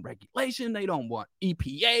don't want regulation. They don't want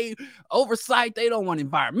EPA oversight. They don't want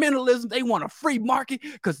environmentalism. They want a free market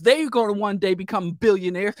because they're going to one day become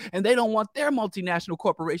billionaires and they don't want their multinational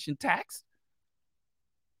corporation taxed.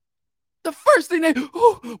 The first thing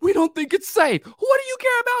we don't think it's safe. What do you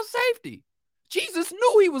care about safety? Jesus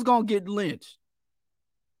knew he was going to get lynched.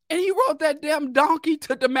 And he rode that damn donkey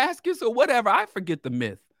to Damascus or whatever. I forget the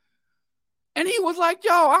myth. And he was like,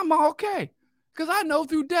 yo, I'm okay. Because I know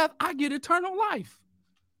through death, I get eternal life.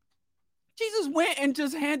 Jesus went and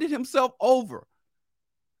just handed himself over.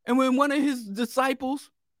 And when one of his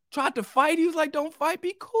disciples tried to fight, he was like, don't fight.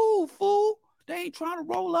 Be cool, fool. They ain't trying to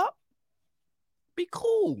roll up. Be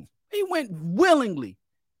cool. He went willingly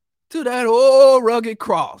to that old rugged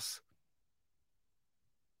cross.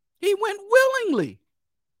 He went willingly.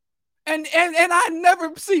 And I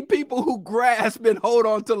never see people who grasp and hold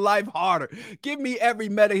on to life harder. Give me every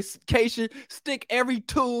medication, stick every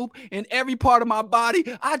tube in every part of my body.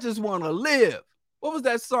 I just want to live. What was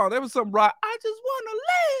that song? There was some rock. I just want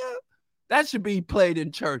to live. That should be played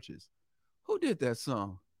in churches. Who did that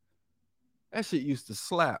song? That shit used to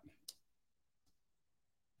slap.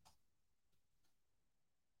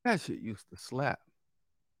 That shit used to slap.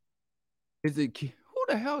 Who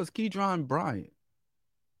the hell is Keydron Bryant?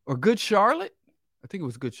 Or Good Charlotte? I think it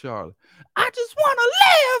was Good Charlotte. I just want to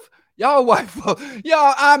live. Y'all white folks.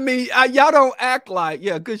 Y'all don't act like,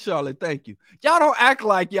 Good Charlotte, thank you. Y'all don't act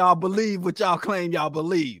like y'all believe what y'all claim y'all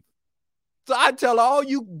believe. So I tell all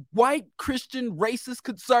you white Christian racist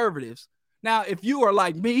conservatives, now if you are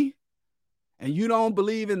like me and you don't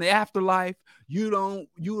believe in the afterlife,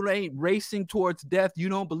 you ain't racing towards death, you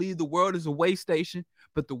don't believe the world is a way station,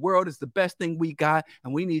 but the world is the best thing we got,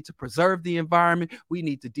 and we need to preserve the environment. We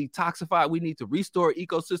need to detoxify. We need to restore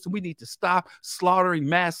ecosystem. We need to stop slaughtering,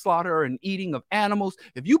 mass slaughter, and eating of animals.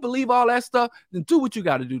 If you believe all that stuff, then do what you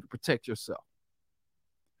got to do to protect yourself.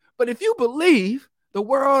 But if you believe the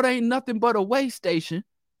world ain't nothing but a way station,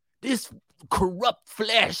 this corrupt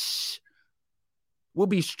flesh will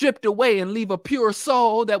be stripped away and leave a pure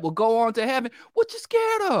soul that will go on to heaven. What you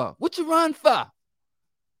scared of? What you run for?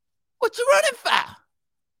 What you running for?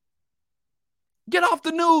 Get off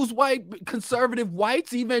the news, white, conservative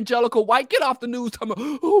whites, evangelical white. Get off the news.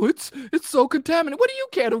 Oh, it's so contaminated. What do you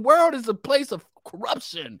care? The world is a place of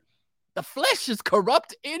corruption. The flesh is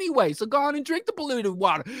corrupt anyway. So go on and drink the polluted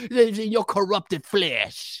water in your corrupted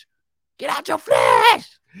flesh. Get out your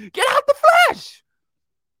flesh. Get out the flesh.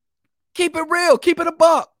 Keep it real. Keep it a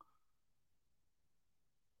buck.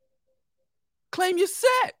 Claim you're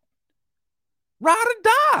set. Ride or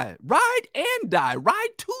die. Ride and die.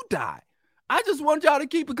 Ride to die. I just want y'all to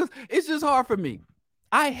keep it because it's just hard for me.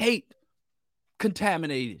 I hate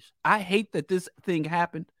contaminators. I hate that this thing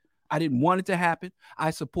happened. I didn't want it to happen.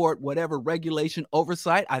 I support whatever regulation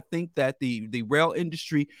oversight. I think that the rail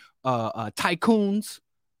industry tycoons,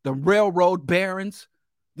 the railroad barons,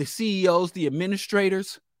 the CEOs, the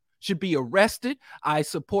administrators should be arrested. I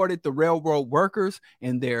supported the railroad workers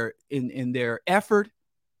in their effort.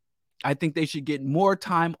 I think they should get more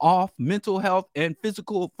time off, mental health and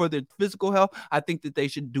physical for their physical health. I think that they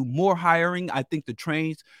should do more hiring. I think the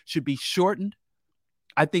trains should be shortened.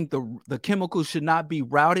 I think the chemicals should not be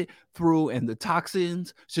routed through and the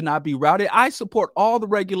toxins should not be routed. I support all the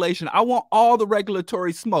regulation. I want all the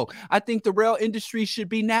regulatory smoke. I think the rail industry should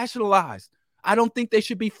be nationalized. I don't think they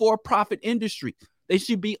should be for-profit industry. They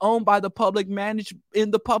should be owned by the public, managed in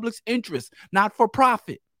the public's interest, not for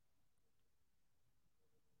profit.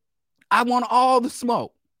 I want all the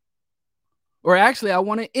smoke. Or actually, I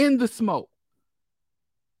want to end the smoke.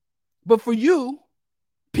 But for you,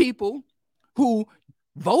 people who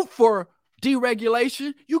vote for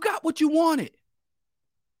deregulation, you got what you wanted.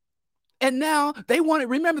 And now they want it.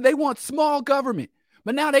 Remember, they want small government.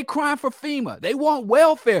 But now they crying for FEMA. They want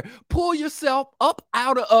welfare. Pull yourself up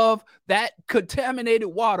out of that contaminated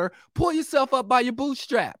water. Pull yourself up by your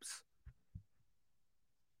bootstraps.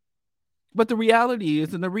 But the reality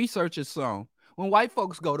is, and the research is shown, when white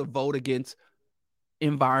folks go to vote against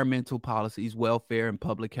environmental policies, welfare and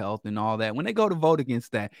public health and all that, when they go to vote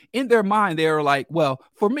against that, in their mind, they're like, well,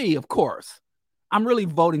 for me, of course, I'm really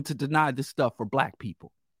voting to deny this stuff for black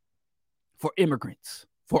people, for immigrants,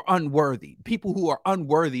 for unworthy, people who are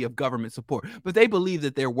unworthy of government support, but they believe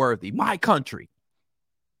that they're worthy. My country.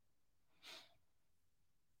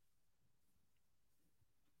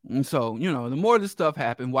 And so, you know, the more this stuff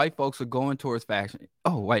happens, white folks are going towards faction.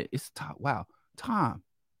 Oh, wait, it's Tom. Wow, Tom.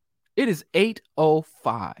 It is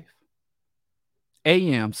 8:05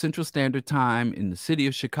 a.m. Central Standard Time in the city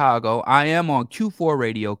of Chicago. I am on Q4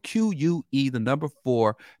 Radio, QUE, the number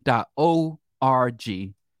 4.org.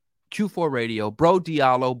 Q4 Radio, Bro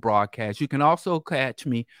Diallo broadcast. You can also catch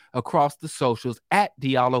me across the socials at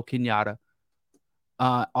Diallo Kenyatta.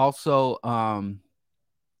 Also,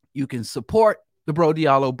 you can support the Bro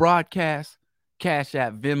Diallo broadcast, Cash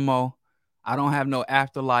App, Venmo. I don't have no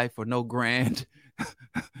afterlife or no grand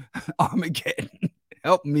Armageddon.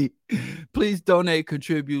 Help me. Please donate,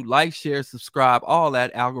 contribute, like, share, subscribe, all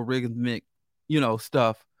that algorithmic,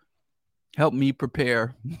 stuff. Help me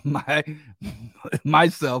prepare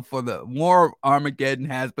myself for the war. Armageddon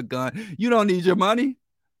has begun. You don't need your money.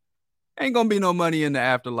 Ain't gonna be no money in the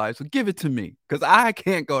afterlife, so give it to me, because I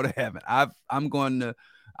can't go to heaven.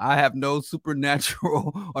 I have no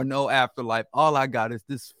supernatural or no afterlife. All I got is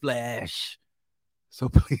this flesh. So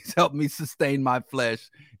please help me sustain my flesh.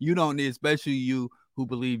 You don't need, especially you who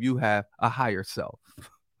believe you have a higher self.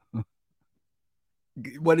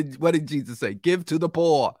 What did Jesus say? Give to the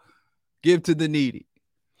poor. Give to the needy.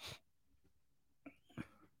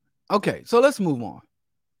 Okay, so let's move on.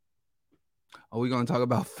 Are we going to talk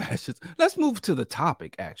about fashions? Let's move to the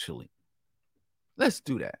topic, actually. Let's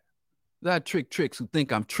do that. I trick tricks who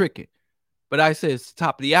think I'm tricking. But I said it's the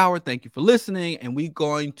top of the hour. Thank you for listening. And we're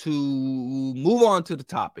going to move on to the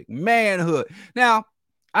topic, manhood. Now,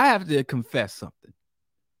 I have to confess something.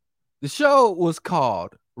 The show was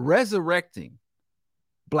called Resurrecting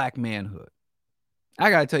Blackmanhood. I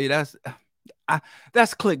got to tell you, that's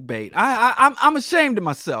clickbait. I'm ashamed of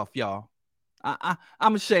myself, y'all.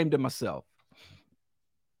 I'm ashamed of myself.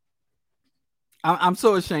 I'm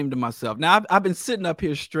so ashamed of myself. Now, I've been sitting up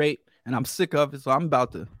here straight, and I'm sick of it, so I'm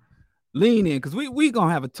about to lean in, because we going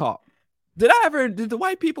to have a talk. Did the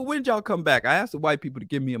white people, when did y'all come back? I asked the white people to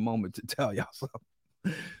give me a moment to tell y'all something.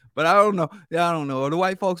 But I don't know. I don't know. Are the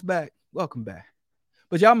white folks back? Welcome back.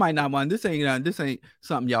 But y'all might not want, this ain't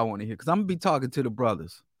something y'all want to hear, because I'm going to be talking to the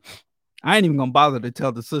brothers. I ain't even going to bother to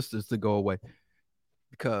tell the sisters to go away,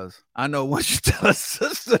 because I know once you tell a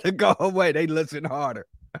sister to go away, they listen harder.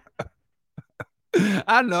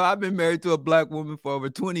 I know. I've been married to a black woman for over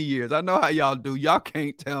 20 years. I know how y'all do. Y'all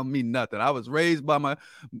can't tell me nothing. I was raised by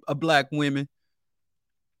a black women.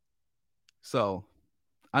 So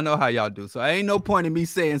I know how y'all do. So ain't no point in me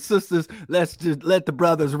saying, sisters, let's just let the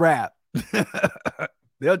brothers rap.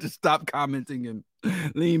 They'll just stop commenting and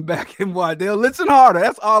lean back and watch. They'll listen harder.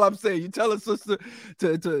 That's all I'm saying. You tell a sister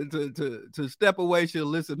to step away, she'll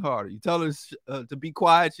listen harder. You tell her to be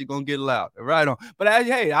quiet, she's gonna get loud. Right on. But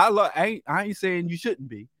hey, I ain't saying you shouldn't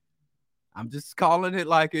be. I'm just calling it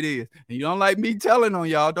like it is. And you don't like me telling on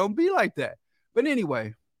y'all, don't be like that. But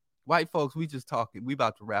anyway, white folks, we just talking. We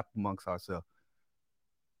about to rap amongst ourselves.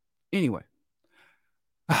 Anyway,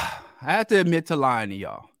 I have to admit to lying to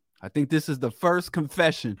y'all. I think this is the first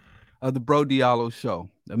confession of the Bro Diallo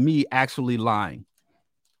show, of me actually lying.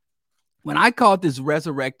 When I called this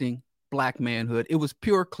Resurrecting Blackmanhood, it was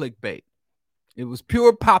pure clickbait. It was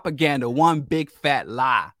pure propaganda, one big fat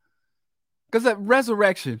lie. Because that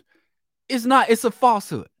resurrection is not, it's a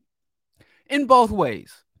falsehood in both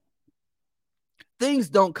ways. Things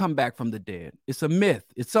don't come back from the dead. It's a myth.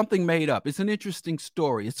 It's something made up. It's an interesting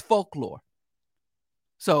story. It's folklore.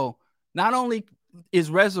 So not only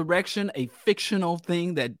is resurrection a fictional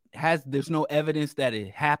thing that there's no evidence that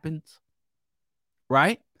it happens,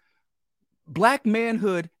 right? Black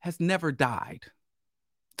manhood has never died.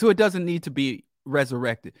 So it doesn't need to be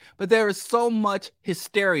resurrected. But there is so much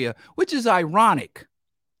hysteria, which is ironic.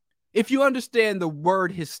 If you understand the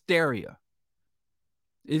word hysteria,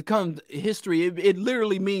 it comes history. It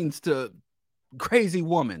literally means to crazy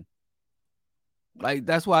woman. Like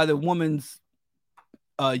that's why the woman's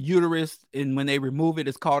uterus, and when they remove it,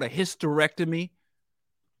 it's called a hysterectomy.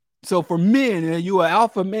 So for men, and you're an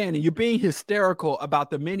alpha man, and you're being hysterical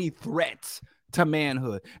about the many threats to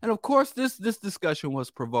manhood. And of course, this discussion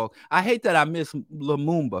was provoked. I hate that I missed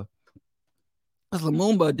Lumumba, because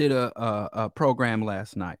Lumumba did a program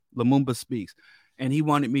last night. Lumumba Speaks, and he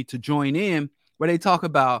wanted me to join in where they talk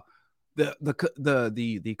about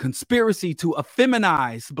the conspiracy to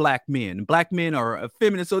effeminize black men. Black men are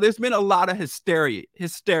effeminate. So there's been a lot of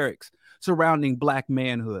hysterics surrounding black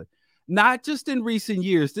manhood, not just in recent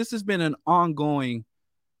years. This has been an ongoing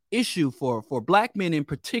issue for black men in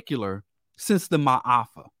particular since the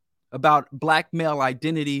Ma'afa, about black male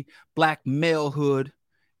identity, black malehood,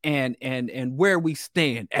 and where we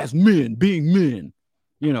stand as men, being men.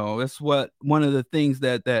 You know, that's what one of the things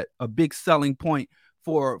that a big selling point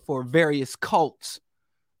for various cults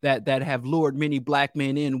that have lured many black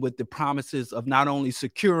men in with the promises of not only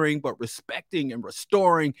securing, but respecting and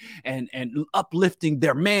restoring and uplifting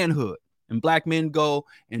their manhood. And black men go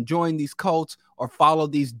and join these cults or follow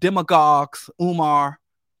these demagogues, Umar.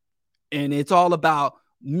 And it's all about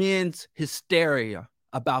men's hysteria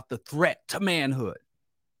about the threat to manhood.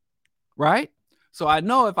 Right? So I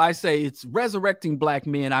know if I say it's resurrecting black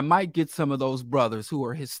men, I might get some of those brothers who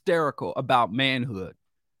are hysterical about manhood.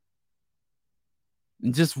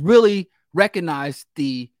 And just really recognize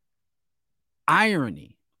the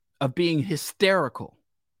irony of being hysterical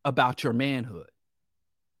about your manhood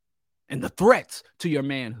and the threats to your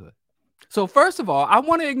manhood. So first of all, I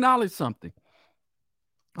want to acknowledge something.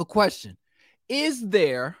 A question. Is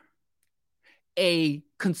there a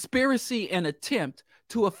conspiracy and attempt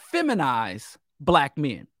to effeminize black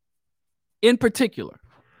men in particular?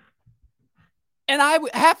 And I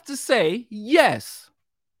would have to say yes,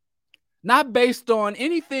 not based on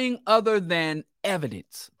anything other than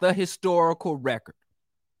evidence, the historical record.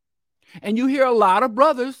 And you hear a lot of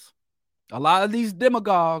brothers, a lot of these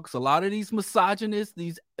demagogues, a lot of these misogynists,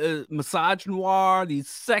 these misogynoir, these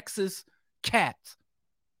sexist cats,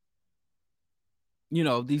 you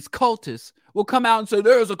know, these cultists will come out and say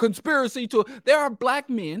there's a conspiracy to. There are black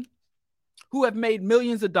men who have made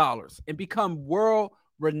millions of dollars and become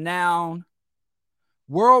world-renowned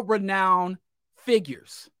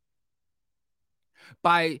figures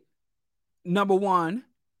by, number one,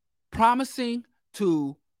 promising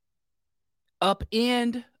to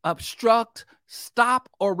upend, obstruct, stop,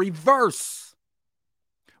 or reverse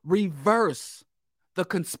the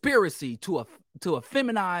conspiracy to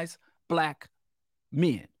effeminize black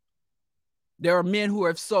men. There are men who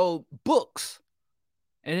have sold books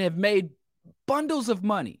and have made bundles of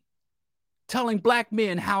money telling black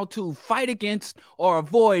men how to fight against or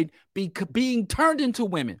avoid being turned into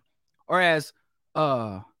women. Or as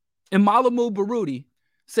Imalamu Baruti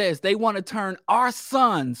says, they want to turn our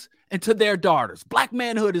sons into their daughters. Black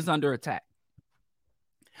manhood is under attack.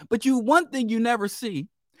 But one thing you never see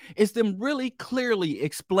is them really clearly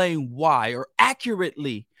explain why, or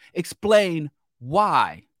accurately explain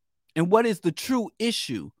why, and what is the true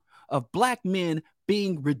issue of black men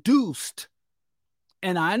being reduced.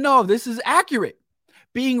 And I know this is accurate.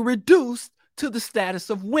 being reduced to the status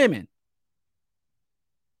of women.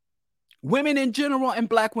 Women in general and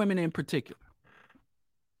Black women in particular.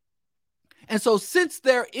 And so since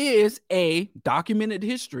there is a documented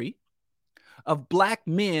history of Black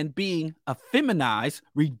men being effeminized,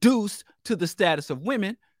 reduced to the status of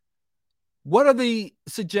women, what are the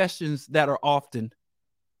suggestions that are often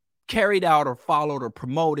carried out or followed or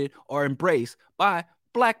promoted or embraced by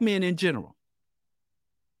Black men in general?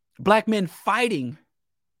 Black men fighting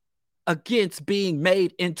against being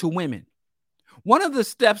made into women. One of the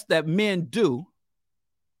steps that men do,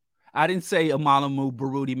 I didn't say Amalamu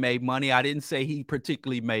Baruti made money. I didn't say he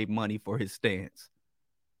particularly made money for his stance.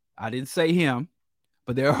 I didn't say him,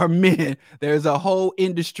 but there are men. There's a whole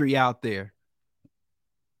industry out there.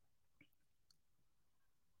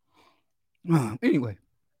 Anyway,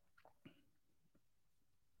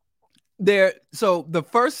 so the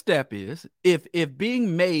first step is if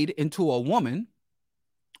being made into a woman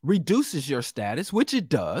reduces your status, which it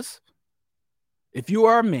does. If you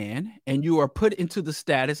are a man and you are put into the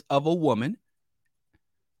status of a woman,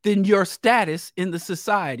 then your status in the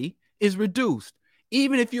society is reduced.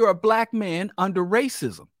 Even if you're a Black man under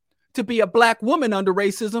racism, to be a Black woman under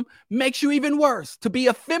racism makes you even worse. To be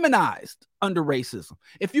effeminized under racism.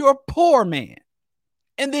 If you're a poor man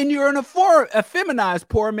and then you're an effeminized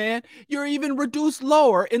poor man, you're even reduced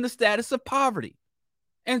lower in the status of poverty,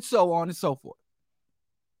 and so on and so forth.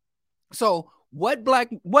 So what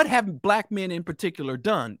have Black men in particular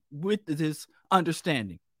done with this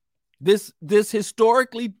understanding? This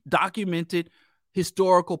historically documented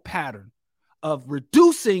historical pattern of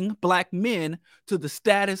reducing Black men to the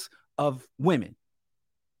status of women.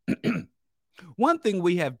 One thing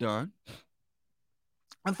we have done,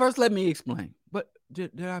 and first let me explain, but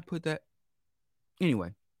did I put that?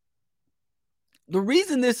 Anyway, the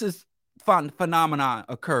reason this is phenomenon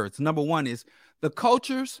occurs, number one, is the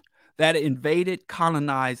cultures that invaded,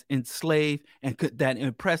 colonized, enslaved, and that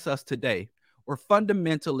impress us today were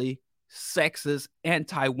fundamentally sexist,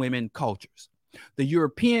 anti-women cultures. The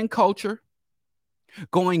European culture,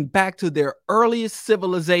 going back to their earliest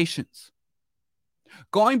civilizations,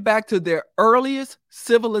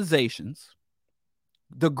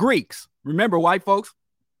 the Greeks, remember, white folks,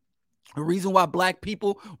 the reason why Black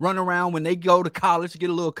people run around when they go to college to get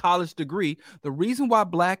a little college degree, the reason why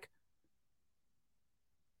Black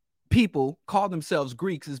people call themselves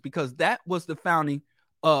Greeks is because that was the founding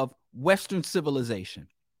of Western civilization.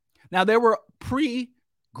 Now, there were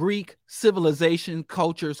pre-Greek civilization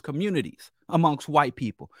cultures, communities amongst white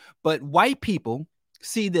people, but white people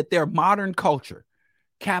see that their modern culture,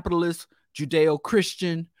 capitalist,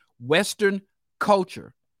 Judeo-Christian, Western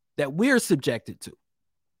culture that we're subjected to,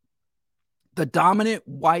 the dominant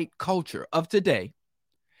white culture of today,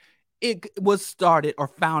 it was started or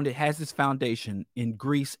founded, has its foundation in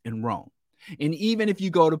Greece and Rome. And even if you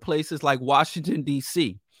go to places like Washington,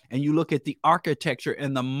 D.C., and you look at the architecture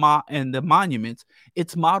and the monuments,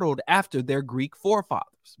 it's modeled after their Greek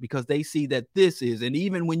forefathers, because they see that this is, and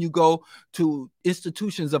even when you go to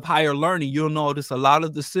institutions of higher learning, you'll notice a lot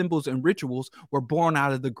of the symbols and rituals were born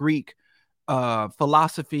out of the Greek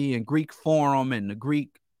philosophy and Greek forum and the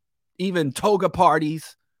Greek, even toga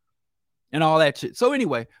parties and all that shit. So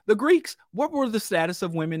anyway, the Greeks, what were the status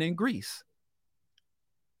of women in Greece?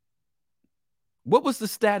 What was the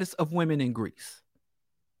status of women in Greece?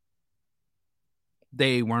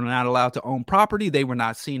 They were not allowed to own property. They were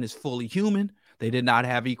not seen as fully human. They did not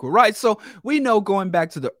have equal rights. So we know, going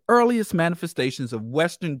back to the earliest manifestations of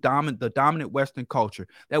the dominant Western culture,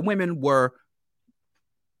 that women were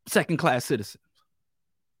second-class citizens.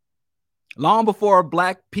 Long before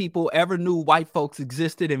Black people ever knew white folks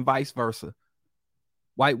existed and vice versa.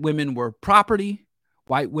 White women were property.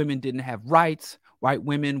 White women didn't have rights. White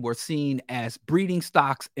women were seen as breeding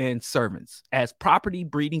stocks and servants, as property,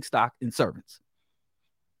 breeding stock, and servants.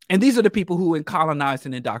 And these are the people who colonized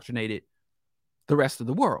and indoctrinated the rest of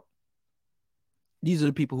the world. These are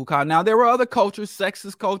the people who colonized. Now, there were other cultures,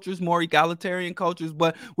 sexist cultures, more egalitarian cultures,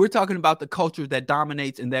 but we're talking about the culture that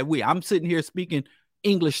dominates and that I'm sitting here speaking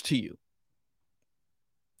English to you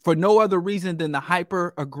for no other reason than the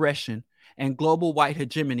hyper aggression and global white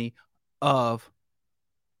hegemony of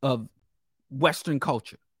Western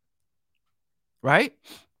culture. Right?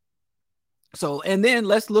 So, and then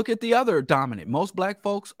let's look at the other dominant. Most Black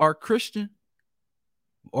folks are Christian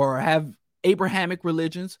or have Abrahamic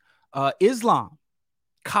religions. Islam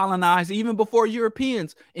colonized even before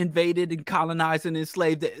Europeans invaded and colonized and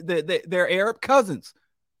enslaved. Their Arab cousins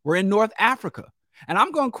were in North Africa. And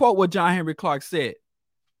I'm going to quote what John Henry Clark said.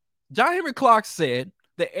 John Henry Clark said,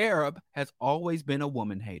 "The Arab has always been a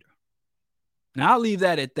woman hater." Now, I'll leave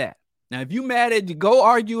that at that. Now, if you mad at you, go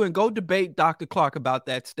argue and go debate Dr. Clark about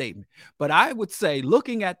that statement. But I would say,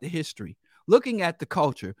 looking at the history, looking at the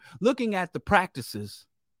culture, looking at the practices,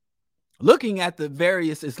 looking at the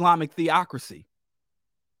various Islamic theocracy,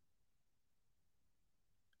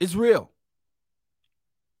 it's real,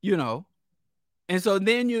 you know. And so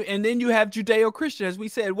then you have Judeo-Christian, as we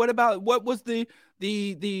said. What was the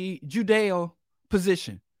Judeo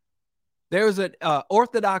position? There was an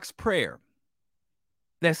Orthodox prayer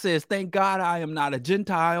that says, "Thank God I am not a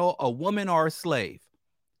Gentile, a woman, or a slave."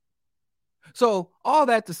 So all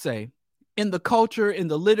that to say, in the culture, in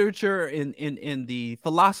the literature, in the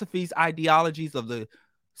philosophies, ideologies of the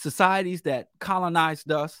societies that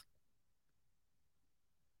colonized us,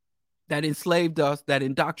 that enslaved us, that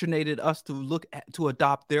indoctrinated us to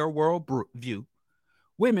adopt their world view,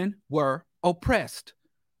 women were oppressed.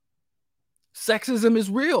 Sexism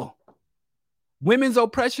is real. Women's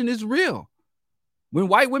oppression is real. When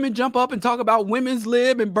white women jump up and talk about women's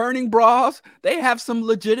lib and burning bras, they have some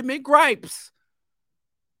legitimate gripes.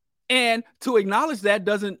 And to acknowledge that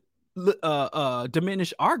doesn't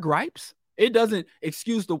diminish our gripes. It doesn't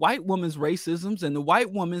excuse the white woman's racisms and the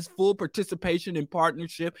white woman's full participation in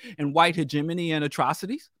partnership and white hegemony and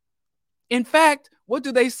atrocities. In fact, what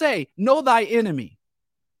do they say? Know thy enemy.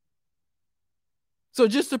 So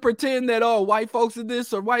just to pretend that, oh, white folks are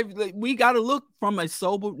this or white, we got to look from a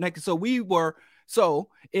sober neck. So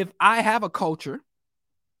if I have a culture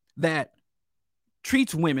that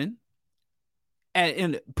treats women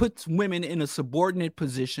and puts women in a subordinate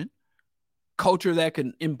position, culture that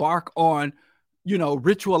can embark on,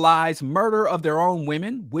 ritualized murder of their own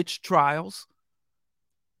women, witch trials,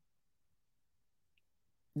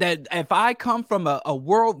 that if I come from a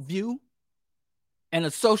worldview and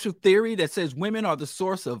a social theory that says women are the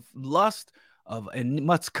source of lust and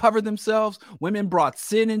must cover themselves, women brought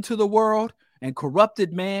sin into the world and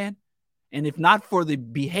corrupted man, and if not for the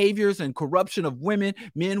behaviors and corruption of women,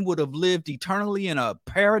 men would have lived eternally in a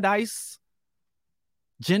paradise.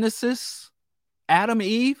 Genesis, Adam,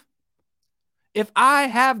 Eve. If I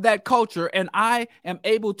have that culture and I am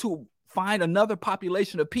able to find another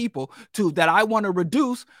population of people that I want to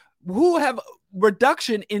reduce, who have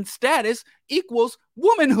reduction in status equals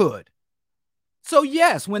womanhood. So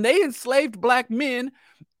yes, when they enslaved black men,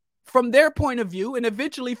 from their point of view, and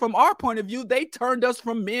eventually from our point of view, they turned us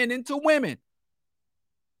from men into women.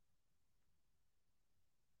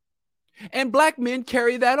 And black men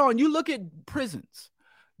carry that on. You look at prisons.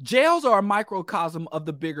 Jails are a microcosm of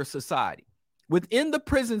the bigger society. Within the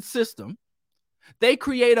prison system, they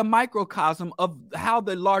create a microcosm of how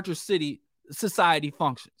the larger society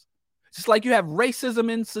functions. Just like you have racism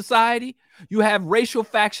in society, you have racial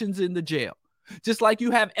factions in the jail. Just like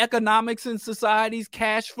you have economics in societies,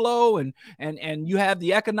 cash flow, and you have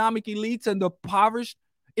the economic elites and the impoverished.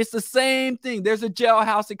 It's the same thing. There's a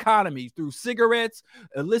jailhouse economy through cigarettes,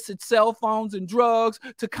 illicit cell phones, and drugs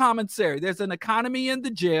to commissary. There's an economy in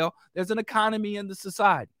the jail. There's an economy in the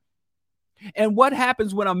society. And what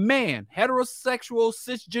happens when a man, heterosexual,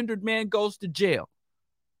 cisgendered man, goes to jail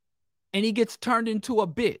and he gets turned into a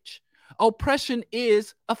bitch? Oppression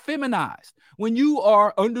is effeminized. When you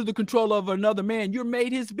are under the control of another man, you're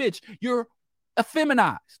made his bitch. You're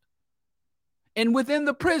effeminized. And within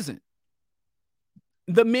the prison,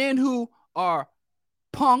 the men who are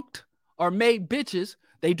punked or made bitches,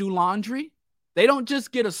 they do laundry. They don't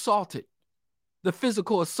just get assaulted, the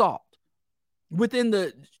physical assault. Within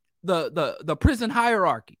the prison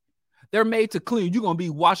hierarchy, they're made to clean. You're going to be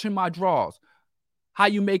washing my drawers. How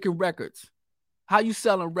you making records? How you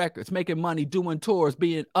selling records, making money, doing tours,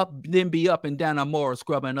 be up and down a moral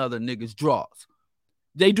scrubbing other niggas' drawers.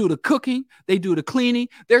 They do the cooking. They do the cleaning.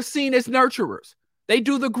 They're seen as nurturers. They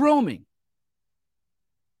do the grooming.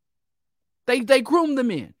 They groom the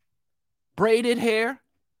men. Braided hair.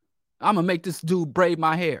 I'm going to make this dude braid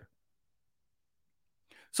my hair.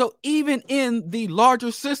 So even in the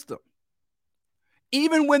larger system,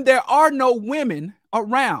 even when there are no women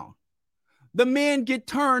around, the men get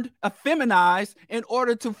turned effeminized in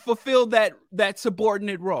order to fulfill that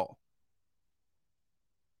subordinate role.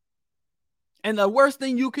 And the worst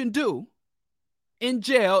thing you can do in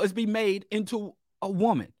jail is be made into a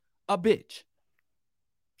woman, a bitch.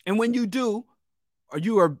 And when you do, or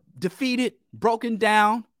you are defeated, broken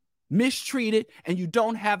down, mistreated, and you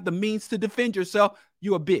don't have the means to defend yourself,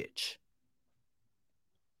 you're a bitch.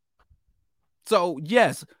 So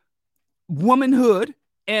yes, womanhood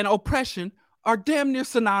and oppression are damn near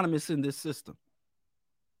synonymous in this system.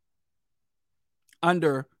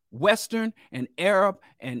 Under Western and Arab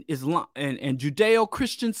and Islam and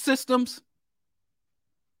Judeo-Christian systems.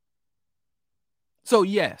 So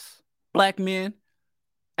yes, black men,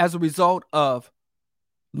 as a result of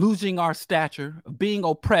losing our stature, of being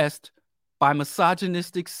oppressed by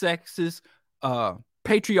misogynistic, sexist,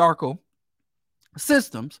 patriarchal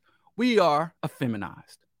systems, we are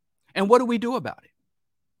effeminized. And what do we do about it?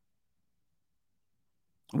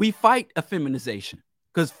 We fight effeminization,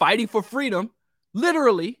 because fighting for freedom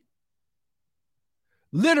literally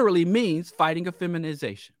means fighting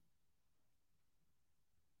effeminization.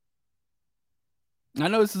 I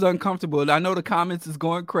know this is uncomfortable. I know the comments is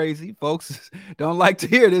going crazy. Folks don't like to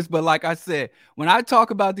hear this, but like I said, when I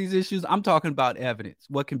talk about these issues, I'm talking about evidence,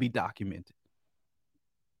 what can be documented.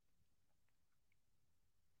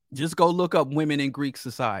 Just go look up women in Greek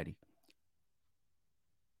society.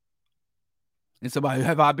 And somebody,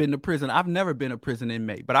 have I been to prison? I've never been a prison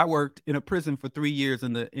inmate, but I worked in a prison for 3 years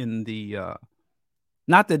in the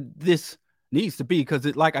not that this needs to be, because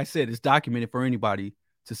it, like I said, it's documented for anybody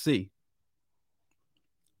to see.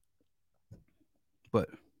 But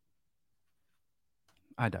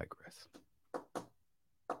I digress.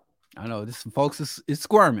 I know this, folks, is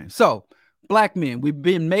squirming. So, Black men, we've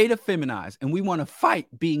been made effeminized, and we want to fight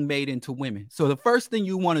being made into women. So the first thing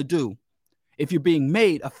you want to do, if you're being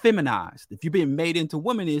made effeminized, if you're being made into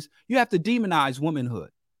women, is you have to demonize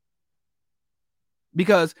womanhood.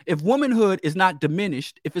 Because if womanhood is not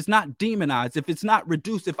diminished, if it's not demonized, if it's not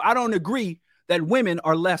reduced, if I don't agree that women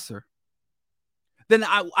are lesser, then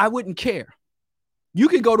I wouldn't care. You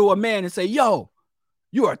can go to a man and say, yo,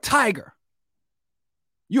 you're a tiger.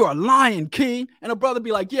 You're a lion, king. And a brother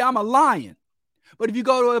be like, yeah, I'm a lion. But if you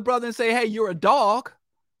go to a brother and say, hey, you're a dog,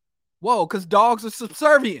 whoa, because dogs are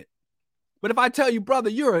subservient. But if I tell you, brother,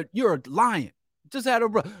 you're a lion, just had a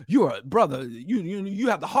brother, you're a brother, you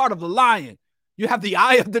have the heart of the lion. You have the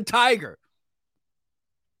eye of the tiger.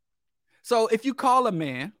 So if you call a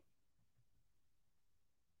man,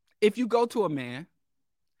 if you go to a man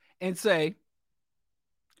and say,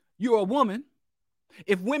 you're a woman,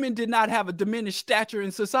 if women did not have a diminished stature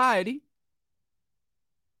in society,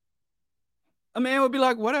 a man would be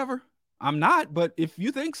like, whatever, I'm not, but if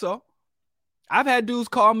you think so. I've had dudes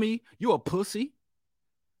call me, you a pussy,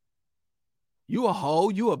 you a hoe,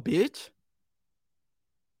 you a bitch.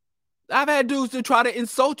 I've had dudes to try to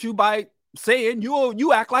insult you by saying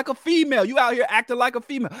you act like a female. You out here acting like a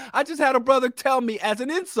female. I just had a brother tell me as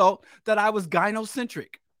an insult that I was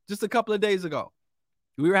gynocentric just a couple of days ago.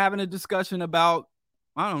 We were having a discussion about,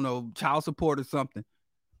 I don't know, child support or something.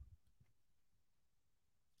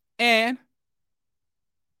 And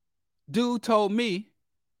dude told me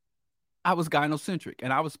I was gynocentric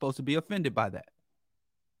and I was supposed to be offended by that.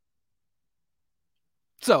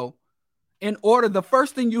 So, the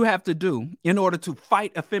first thing you have to do in order to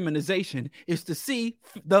fight effeminization is to see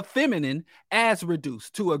the feminine as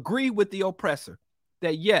reduced, to agree with the oppressor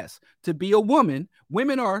that yes, to be a woman,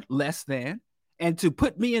 women are less than, and to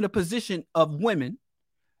put me in a position of women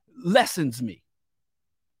lessens me.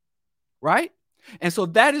 Right? And so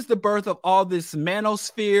that is the birth of all this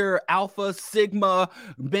manosphere, alpha, sigma,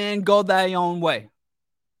 men go thy own way.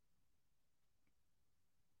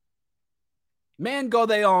 Men go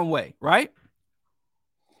their own way, right?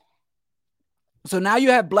 So now you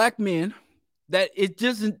have black men that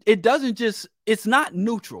it's not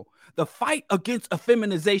neutral. The fight against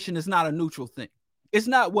effeminization is not a neutral thing. It's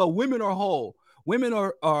not, well, women are whole. Women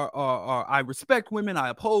are I respect women, I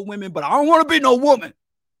uphold women, but I don't want to be no woman.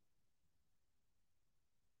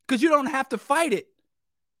 Because you don't have to fight it.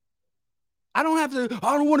 I don't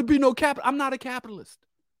want to be no capitalist. I'm not a capitalist.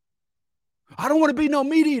 I don't want to be no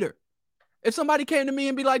meat eater. If somebody came to me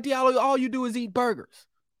and be like, Diallo, all you do is eat burgers.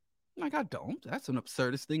 I'm like, I don't. That's an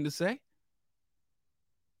absurdist thing to say.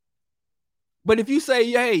 But if you say,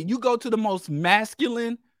 hey, you go to the most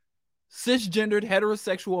masculine, cisgendered,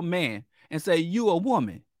 heterosexual man and say, you a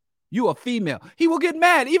woman, you a female, he will get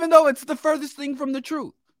mad, even though it's the furthest thing from the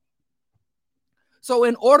truth. So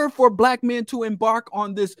in order for black men to embark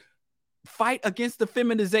on this fight against the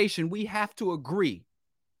feminization, we have to agree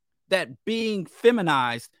that being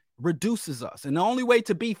feminized reduces us. And the only way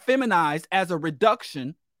to be feminized as a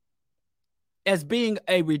reduction, as being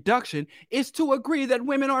a reduction, is to agree that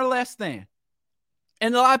women are less than.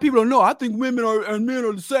 And a lot of people don't know, I think women and men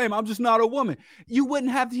are the same. I'm just not a woman. You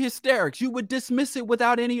wouldn't have the hysterics. You would dismiss it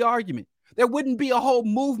without any argument. There wouldn't be a whole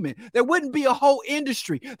movement. There wouldn't be a whole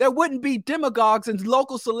industry. There wouldn't be demagogues and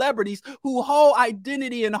local celebrities whose whole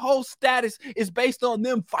identity and whole status is based on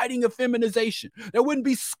them fighting effeminization. There wouldn't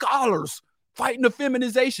be scholars fighting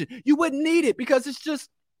effeminization. You wouldn't need it because it's just,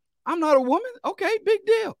 I'm not a woman. Okay, big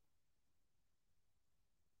deal.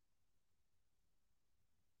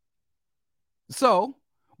 So,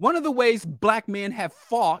 one of the ways black men have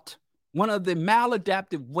fought, one of the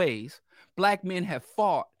maladaptive ways black men have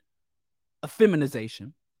fought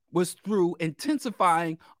feminization was through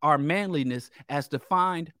intensifying our manliness as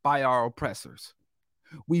defined by our oppressors.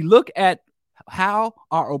 We look at how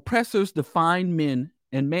our oppressors define men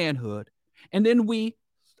and manhood, and then we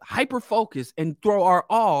hyper focus and throw our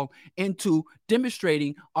all into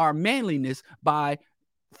demonstrating our manliness by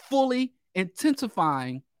fully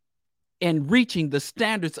intensifying and reaching the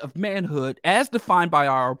standards of manhood as defined by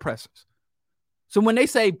our oppressors. So when they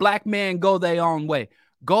say black men go their own way,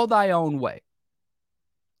 go thy own way.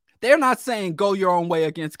 They're not saying go your own way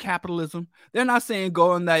against capitalism. They're not saying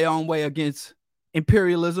go in their own way against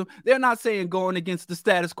imperialism. They're not saying going against the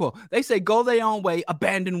status quo. They say go their own way,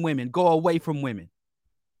 abandon women, go away from women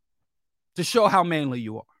to show how manly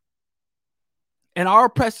you are. And our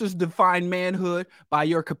oppressors define manhood by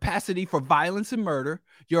your capacity for violence and murder,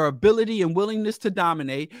 your ability and willingness to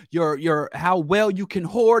dominate, your how well you can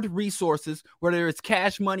hoard resources, whether it's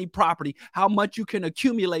cash, money, property, how much you can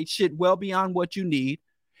accumulate shit well beyond what you need,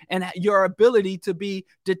 and your ability to be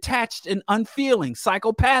detached and unfeeling,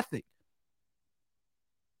 psychopathic.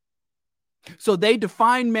 So they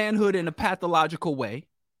define manhood in a pathological way.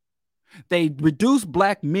 They reduce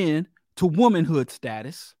black men to womanhood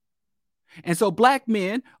status. And so black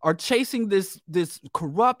men are chasing this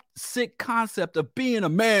corrupt, sick concept of being a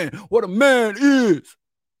man, what a man is.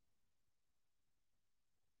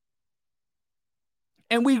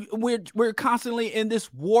 And we're constantly in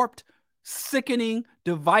this warped, sickening,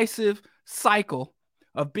 divisive cycle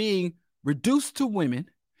of being reduced to women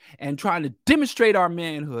and trying to demonstrate our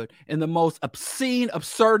manhood in the most obscene,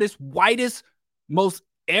 absurdist, whitest, most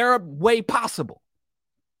Arab way possible.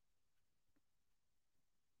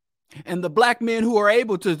 And the black men who are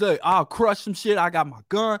able to say, I'll crush some shit. I got my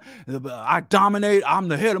gun. I dominate. I'm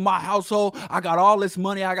the head of my household. I got all this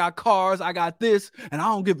money. I got cars. I got this. And I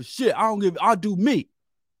don't give a shit. I'll do me.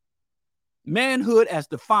 Manhood as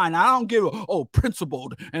defined. I don't give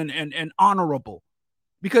principled and honorable.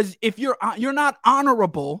 Because if you're not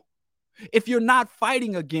honorable, if you're not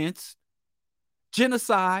fighting against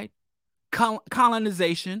genocide,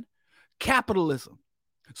 colonization, capitalism.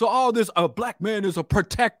 So all this, a black man is a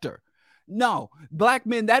protector. No, black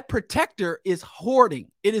men, that protector is hoarding.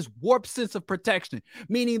 It is warped sense of protection,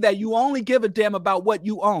 meaning that you only give a damn about what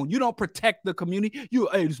you own. You don't protect the community.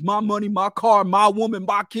 Hey, it's my money, my car, my woman,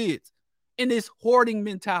 my kids. In this hoarding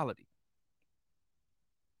mentality.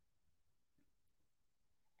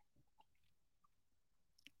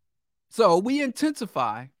 So we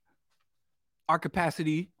intensify our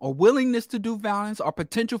capacity or willingness to do violence, our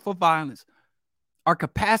potential for violence, our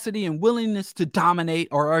capacity and willingness to dominate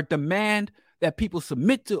or our demand that people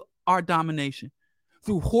submit to our domination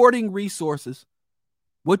through hoarding resources,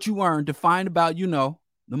 what you earn defined about, the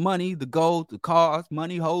money, the gold, the cars,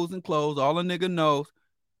 money, hoes, and clothes, all a nigga knows,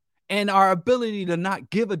 and our ability to not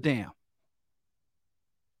give a damn.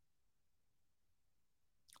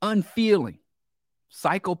 Unfeeling,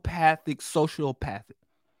 psychopathic, sociopathic.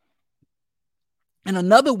 And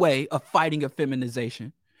another way of fighting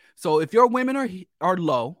effeminization. So if your women are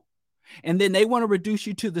low and then they want to reduce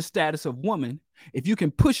you to the status of woman, if you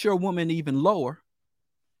can push your woman even lower,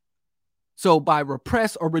 so by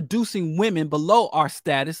repress or reducing women below our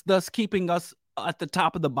status, thus keeping us at the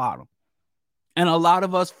top of the bottom. And a lot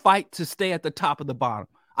of us fight to stay at the top of the bottom.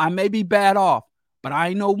 I may be bad off, but I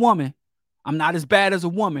ain't no woman. I'm not as bad as a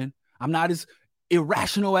woman. I'm not as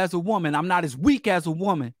irrational as a woman. I'm not as weak as a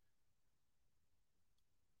woman.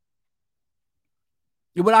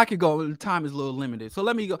 But I could go, the time is a little limited. So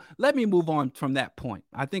let me move on from that point.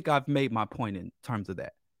 I think I've made my point in terms of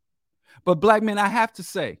that. But black men, I have to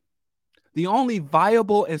say, the only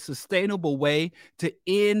viable and sustainable way to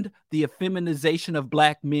end the effeminization of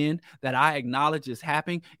black men that I acknowledge is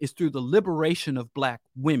happening is through the liberation of black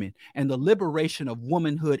women and the liberation of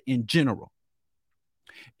womanhood in general.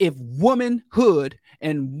 If womanhood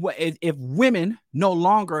and if women no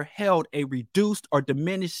longer held a reduced or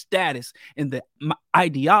diminished status in the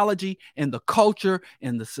ideology and the culture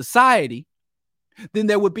and the society, then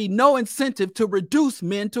there would be no incentive to reduce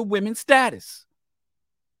men to women's status.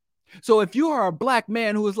 So if you are a black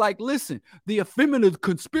man who is like, listen, the effeminate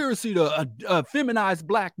conspiracy to feminize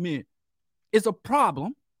black men is a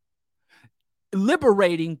problem,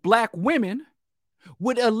 liberating black women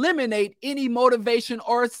would eliminate any motivation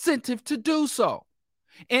or incentive to do so,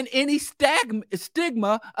 and any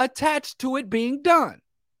stigma attached to it being done.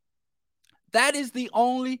 That is the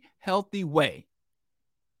only healthy way.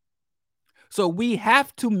 So we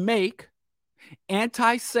have to make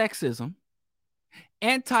anti-sexism,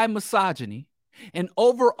 anti-misogyny, and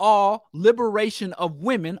overall liberation of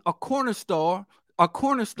women a cornerstone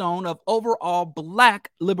of overall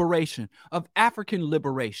black liberation, of African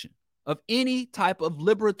liberation. of any type of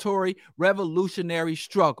liberatory revolutionary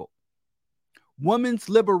struggle. Women's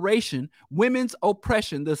liberation, women's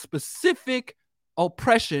oppression, the specific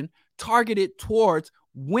oppression targeted towards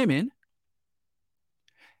women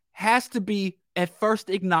has to be at first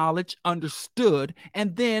acknowledged, understood,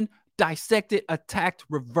 and then dissected, attacked,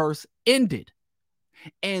 reverse, ended.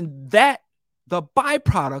 And that the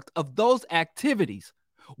byproduct of those activities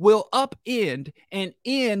will upend and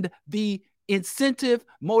end the incentive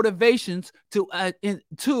motivations to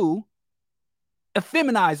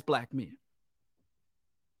effeminize Black men.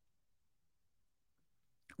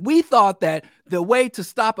 We thought that the way to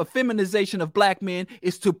stop a feminization of Black men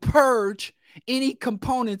is to purge any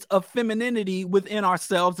components of femininity within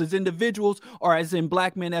ourselves as individuals or as in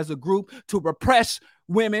Black men as a group, to repress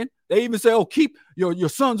women. They even say, oh, keep your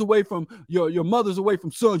sons away from your mothers away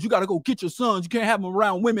from sons. You got to go get your sons. You can't have them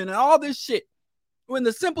around women and all this shit. When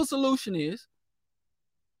the simple solution is,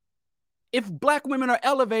 if Black women are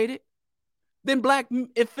elevated, then Black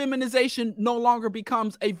effeminization no longer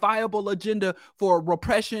becomes a viable agenda for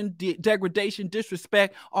repression, degradation,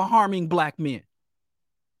 disrespect, or harming Black men.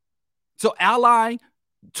 So allying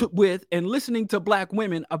with and listening to Black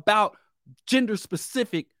women about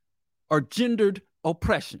gender-specific or gendered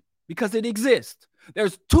oppression, because it exists.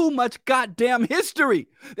 There's too much goddamn history.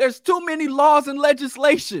 There's too many laws and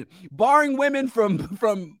legislation barring women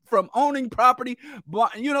from owning property.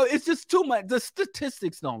 You know, it's just too much. The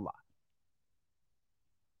statistics don't lie.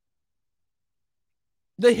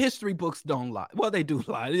 The history books don't lie. Well, they do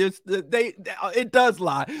lie. It does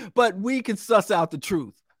lie, but we can suss out the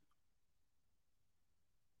truth.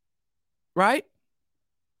 Right?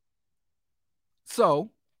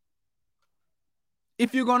 So,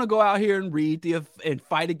 if you're going to go out here and read and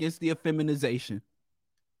fight against the effeminization,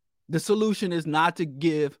 the solution is not to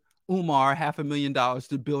give Umar $500,000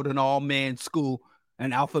 to build an all-man school,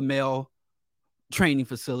 an alpha male training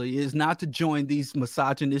facility. It is not to join these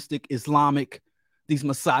misogynistic Islamic, these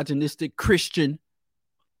misogynistic Christian,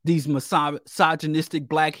 these misogynistic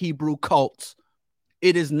Black Hebrew cults.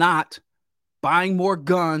 It is not buying more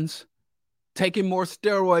guns, taking more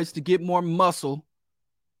steroids to get more muscle.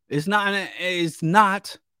 It's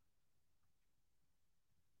not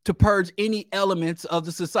to purge any elements of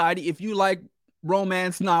the society. If you like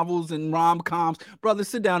romance novels and rom-coms, brother,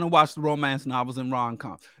 sit down and watch the romance novels and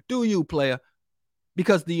rom-coms. Do you, player?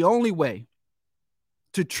 Because the only way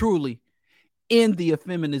to truly end the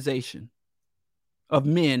effeminization of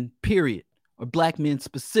men, period, or Black men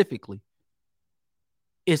specifically,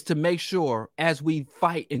 is to make sure, as we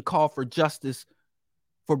fight and call for justice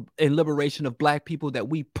and liberation of Black people, that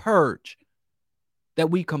we purge, that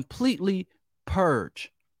we completely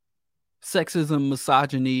purge sexism,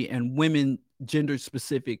 misogyny, and women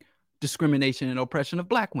gender-specific discrimination and oppression of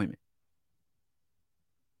Black women.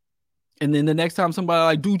 And then the next time somebody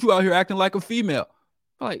like, dude, you out here acting like a female,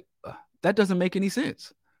 like, that doesn't make any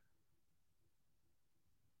sense.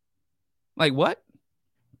 Like, what?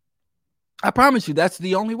 I promise you, that's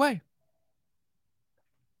the only way.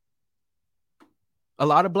 A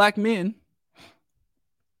lot of Black men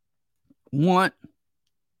want,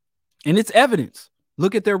 and it's evidence.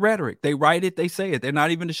 Look at their rhetoric. They write it, they say it. They're not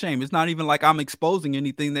even ashamed. It's not even like I'm exposing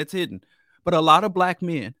anything that's hidden. But a lot of Black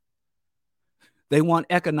men, they want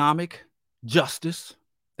economic justice.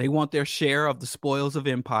 They want their share of the spoils of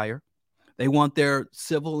empire. They want their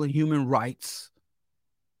civil and human rights.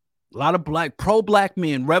 A lot of pro-Black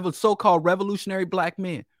men, so-called revolutionary Black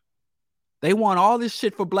men, they want all this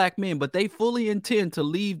shit for Black men, but they fully intend to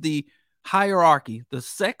leave the hierarchy, the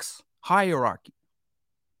sex hierarchy,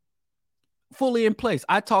 fully in place.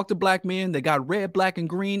 I talk to Black men, they got red, black, and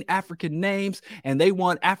green African names, and they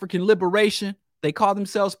want African liberation. They call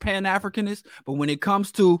themselves Pan-Africanists, but when it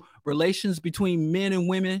comes to relations between men and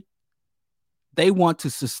women, they want to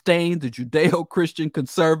sustain the Judeo-Christian,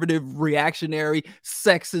 conservative, reactionary,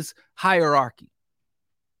 sexist hierarchy.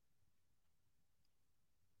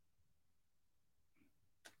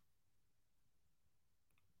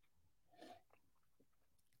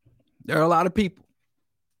 There are a lot of people,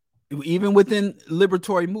 even within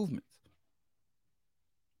liberatory movements.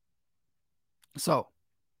 So,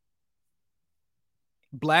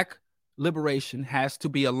 Black liberation has to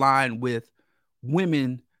be aligned with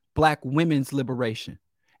Black women's liberation,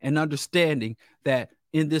 and understanding that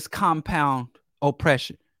in this compound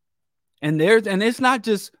oppression, and it's not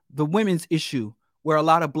just the women's issue where a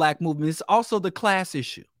lot of Black movement, it's also the class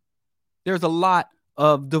issue. There's a lot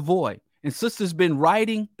of devoid. And sisters been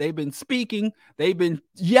writing, they've been speaking, they've been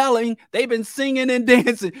yelling, they've been singing and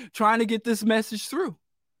dancing, trying to get this message through.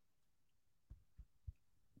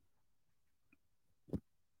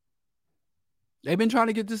 They've been trying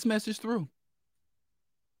to get this message through.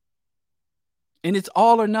 And it's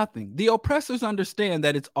all or nothing. The oppressors understand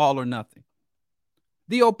that it's all or nothing.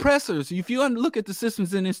 The oppressors, if you look at the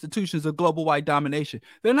systems and institutions of global white domination,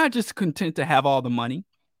 they're not just content to have all the money.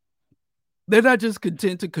 They're not just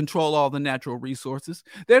content to control all the natural resources.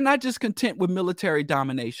 They're not just content with military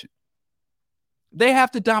domination. They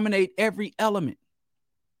have to dominate every element.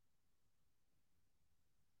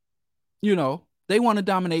 You know, they want to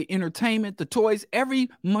dominate entertainment, the toys, every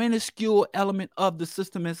minuscule element of the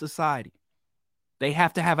system and society. They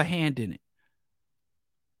have to have a hand in it.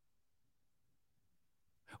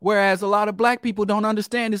 Whereas a lot of black people don't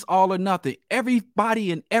understand it's all or nothing.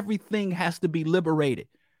 Everybody and everything has to be liberated.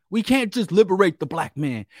 We can't just liberate the black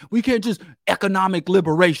man. We can't just economic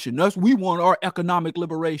liberation. We want our economic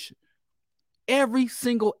liberation. Every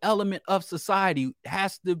single element of society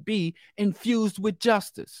has to be infused with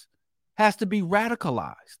justice, has to be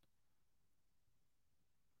radicalized.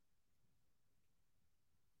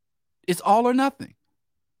 It's all or nothing.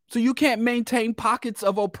 So you can't maintain pockets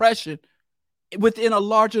of oppression within a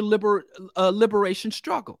larger liberation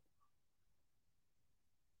struggle.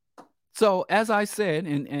 So as I said,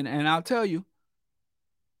 and I'll tell you,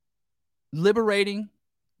 liberating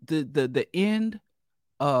the end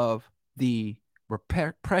of the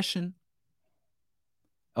repression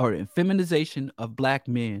or feminization of black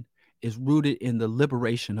men is rooted in the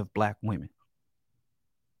liberation of black women.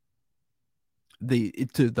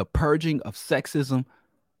 The purging of sexism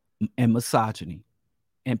and misogyny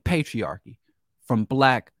and patriarchy from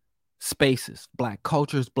black spaces, black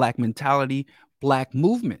cultures, black mentality, black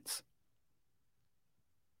movements.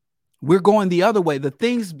 We're going the other way. The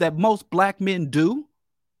things that most black men do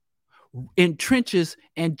entrenches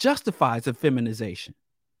and justifies a feminization.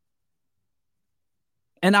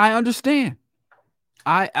 And I understand.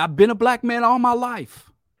 I've been a black man all my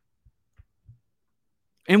life.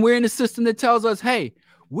 And we're in a system that tells us, hey,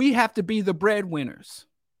 we have to be the breadwinners.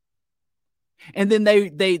 And then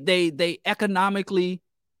they economically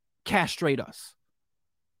castrate us.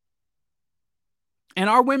 And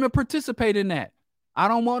our women participate in that. I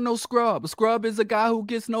don't want no scrub. A scrub is a guy who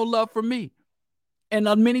gets no love from me. And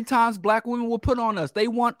many times black women will put on us. They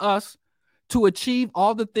want us to achieve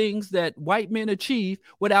all the things that white men achieve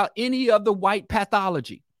without any of the white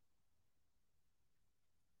pathology.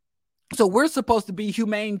 So we're supposed to be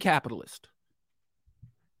humane capitalist.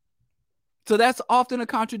 So that's often a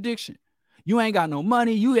contradiction. You ain't got no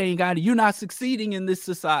money. You're not succeeding in this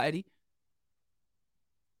society.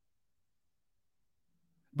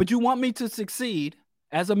 But you want me to succeed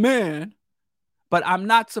as a man, but I'm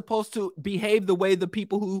not supposed to behave the way the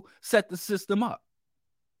people who set the system up.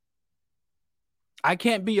 I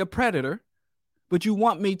can't be a predator, but you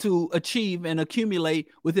want me to achieve and accumulate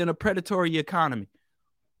within a predatory economy.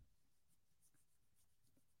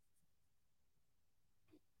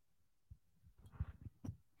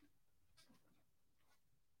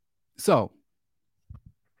 So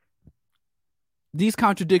these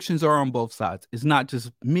contradictions are on both sides. It's not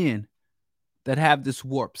just men that have this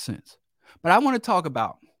warped sense. But I want to talk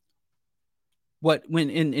about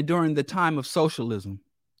during the time of socialism,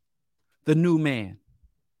 the new man.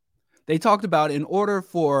 They talked about in order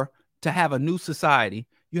to have a new society,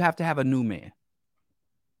 you have to have a new man.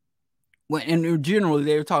 And generally,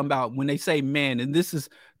 they were talking about when they say man, and this is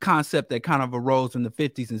concept that kind of arose in the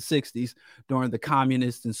 50s and 60s during the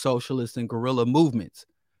communist and socialist and guerrilla movements.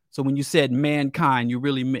 So when you said mankind, you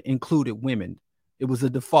really included women. It was a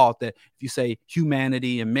default that if you say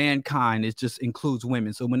humanity and mankind, it just includes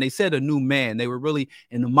women. So when they said a new man, they were really,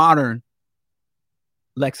 in the modern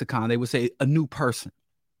lexicon, they would say a new person.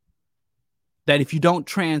 That if you don't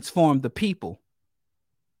transform the people,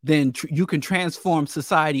 then you can transform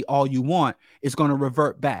society all you want. It's going to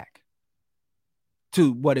revert back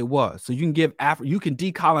to what it was. So you can you can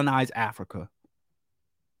decolonize Africa.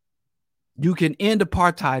 You can end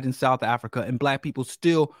apartheid in South Africa, and black people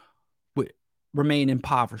still remain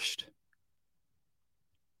impoverished.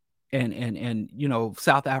 And you know,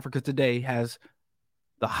 South Africa today has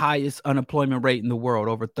the highest unemployment rate in the world,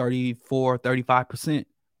 over 35%,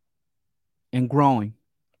 and growing.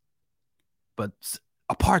 But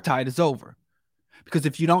apartheid is over, because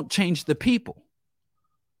if you don't change the people,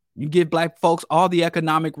 you give black folks all the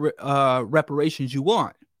economic reparations you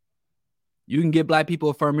want. You can give black people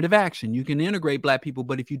affirmative action. You can integrate black people.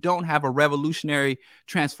 But if you don't have a revolutionary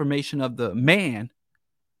transformation of the man,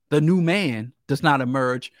 the new man does not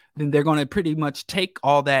emerge, then they're going to pretty much take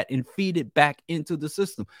all that and feed it back into the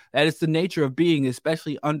system. That is the nature of being,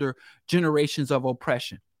 especially under generations of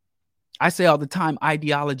oppression. I say all the time,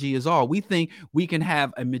 ideology is all. We think we can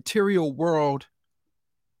have a material world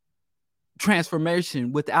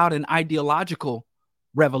transformation without an ideological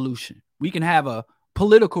revolution. We can have a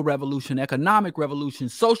political revolution, economic revolution,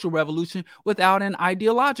 social revolution without an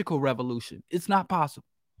ideological revolution. It's not possible.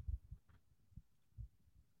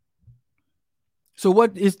 So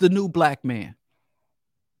what is the new black man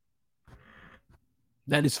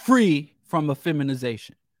that is free from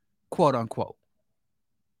effeminization, quote unquote?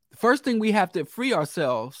 The first thing we have to free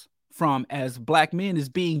ourselves from as black men is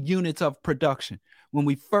being units of production.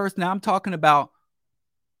 Now I'm talking about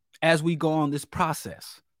as we go on this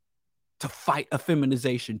process to fight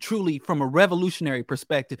effeminization, truly from a revolutionary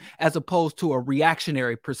perspective, as opposed to a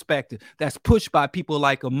reactionary perspective that's pushed by people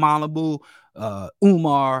like Amalabu,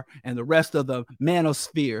 Umar, and the rest of the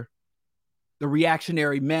manosphere, the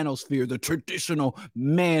reactionary manosphere, the traditional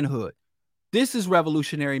manhood. This is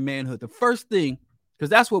revolutionary manhood. The first thing, because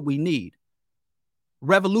that's what we need.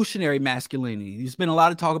 Revolutionary masculinity. There's been a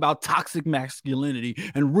lot of talk about toxic masculinity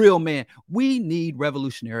and real man. We need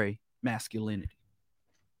revolutionary masculinity.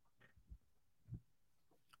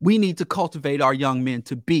 We need to cultivate our young men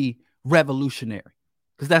to be revolutionary,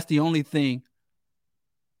 because that's the only thing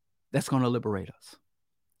that's going to liberate us.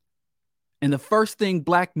 And the first thing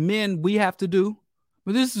black men we have to do,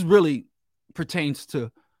 but this is really pertains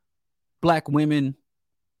to black women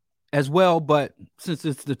as well, but since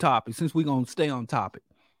it's the topic, since we're going to stay on topic,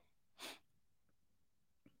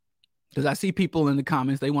 because I see people in the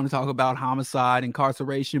comments, they want to talk about homicide,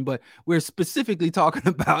 incarceration, but we're specifically talking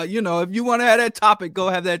about, if you want to have that topic, go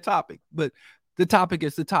have that topic. But the topic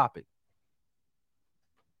is the topic.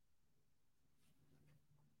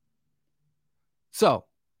 So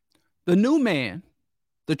the new man,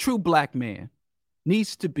 the true black man,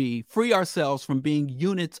 needs to be free ourselves from being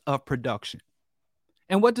units of production.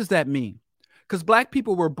 And what does that mean? Because black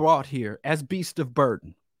people were brought here as beasts of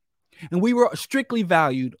burden. And we were strictly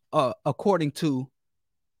valued according to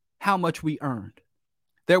how much we earned.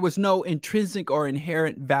 There was no intrinsic or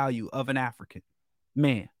inherent value of an African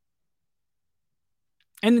man.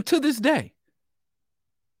 And to this day,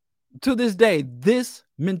 this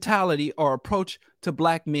mentality or approach to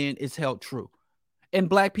black men is held true. And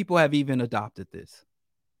black people have even adopted this.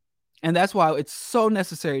 And that's why it's so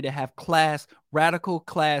necessary to have radical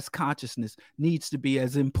class consciousness needs to be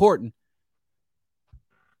as important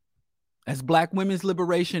as black women's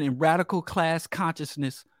liberation and radical class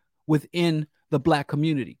consciousness within the black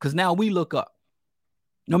community. Because now we look up.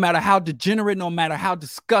 No matter how degenerate, no matter how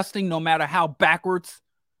disgusting, no matter how backwards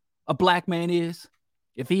a black man is,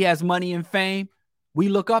 if he has money and fame, we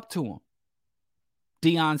look up to him.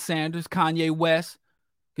 Deion Sanders, Kanye West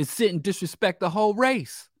can sit and disrespect the whole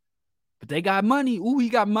race. But they got money. Ooh, he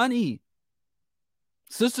got money.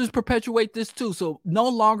 Sisters perpetuate this too. So no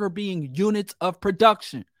longer being units of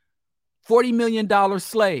production. $40 million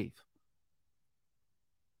slave.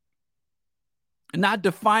 And not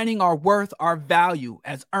defining our worth, our value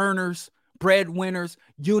as earners, breadwinners,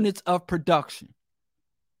 units of production.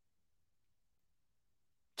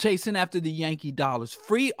 Chasing after the Yankee dollars.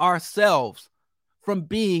 Free ourselves from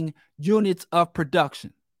being units of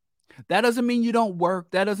production. That doesn't mean you don't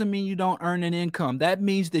work. That doesn't mean you don't earn an income. That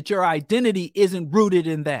means that your identity isn't rooted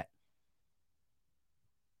in that.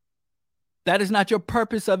 That is not your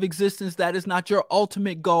purpose of existence. That is not your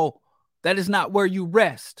ultimate goal. That is not where you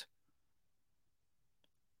rest.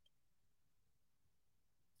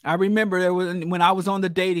 I remember when I was on the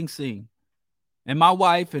dating scene and my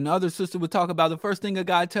wife and other sisters would talk about the first thing a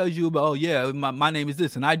guy tells you about, oh yeah, my name is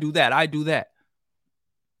this and I do that.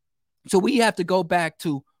 So we have to go back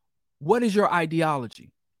to what is your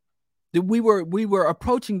ideology? We were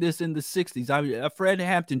approaching this in the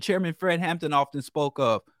 60s. Chairman Fred Hampton often spoke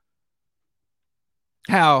of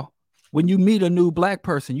how when you meet a new black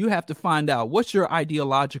person, you have to find out what's your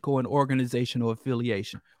ideological and organizational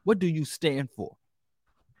affiliation. What do you stand for?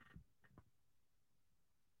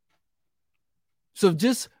 So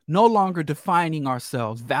just no longer defining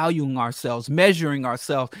ourselves, valuing ourselves, measuring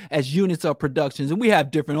ourselves as units of productions. And we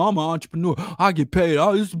have different, I'm an entrepreneur, I get paid,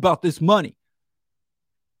 it's about this money.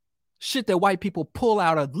 Shit that white people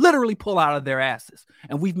literally pull out of their asses.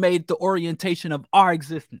 And we've made the orientation of our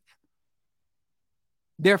existence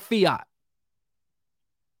their fiat.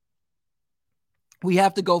 We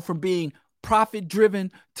have to go from being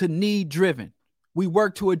profit-driven to need-driven. We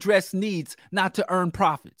work to address needs, not to earn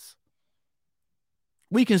profits.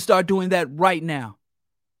 We can start doing that right now.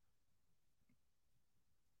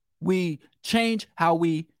 We change how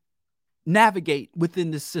we navigate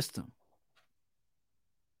within this system.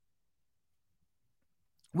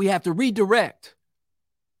 We have to redirect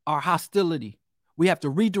our hostility. We have to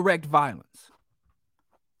redirect violence.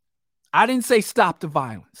 I didn't say stop the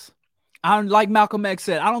violence. Like Malcolm X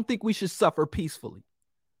said, I don't think we should suffer peacefully.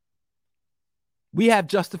 We have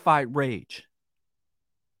justified rage,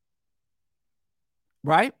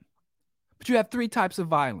 right? But you have three types of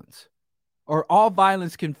violence, or all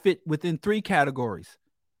violence can fit within three categories: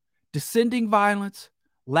 descending violence,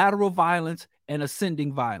 lateral violence, and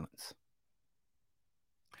ascending violence.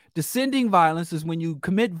 Descending violence is when you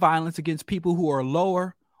commit violence against people who are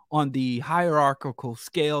lower on the hierarchical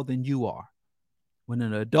scale than you are. When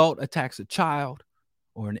an adult attacks a child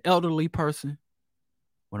or an elderly person,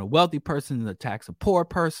 when a wealthy person attacks a poor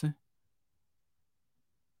person,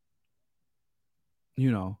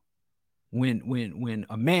 you know, when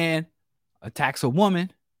a man attacks a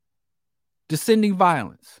woman, descending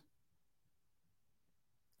violence.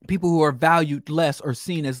 People who are valued less or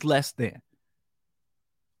seen as less than,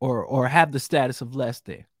 or have the status of less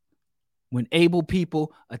than. When able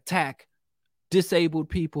people attack disabled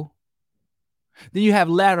people. Then you have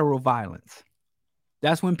lateral violence.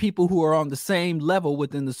 That's when people who are on the same level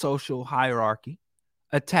within the social hierarchy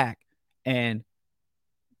attack and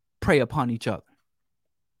prey upon each other.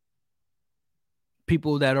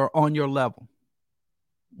 People that are on your level.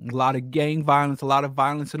 A lot of gang violence, a lot of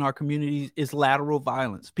violence in our communities is lateral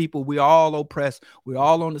violence. People, we all oppressed. We're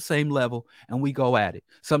all on the same level and we go at it.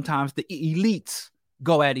 Sometimes the elites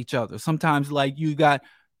go at each other. Sometimes, like, you got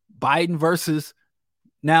Biden versus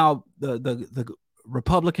now the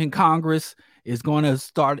Republican Congress is going to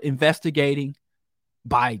start investigating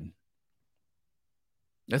Biden.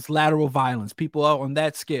 That's lateral violence. People are on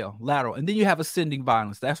that scale, lateral. And then you have ascending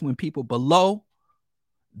violence. That's when people below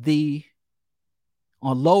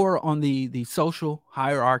lower on the social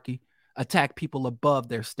hierarchy attack people above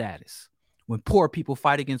their status. When poor people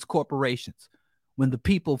fight against corporations, when the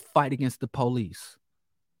people fight against the police,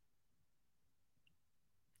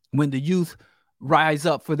 when the youth rise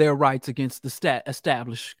up for their rights against the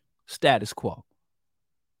established status quo,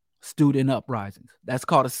 student uprisings. That's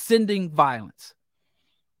called ascending violence.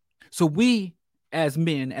 So we, as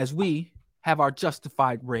men, as we have our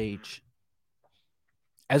justified rage,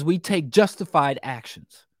 as we take justified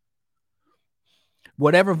actions,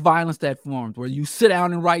 whatever violence that forms, where you sit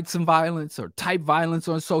down and write some violence or type violence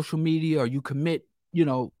on social media, or you commit,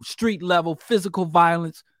 street level physical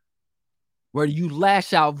violence, where you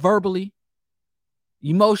lash out verbally,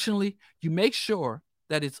 emotionally, you make sure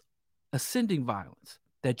that it's ascending violence,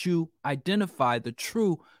 that you identify the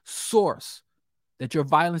true source, that your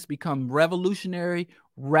violence become revolutionary,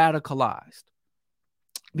 radicalized.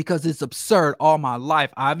 Because it's absurd. All my life,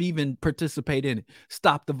 I've even participated in it.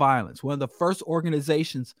 Stop the Violence, one of the first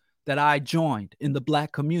organizations that I joined in the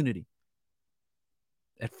Black community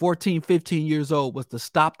at 14, 15 years old was the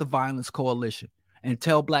Stop the Violence Coalition, and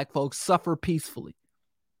tell Black folks, suffer peacefully.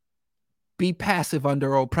 Be passive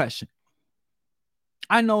under oppression.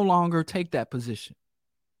 I no longer take that position.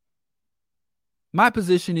 My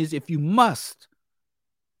position is, if you must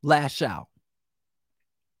lash out,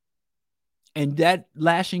 and that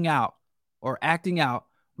lashing out or acting out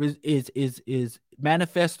is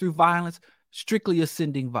manifest through violence, strictly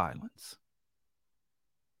ascending violence.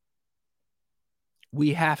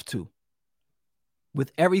 We have to,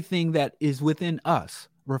 with everything that is within us,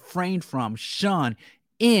 refrain from, shun,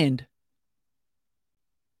 end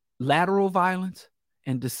lateral violence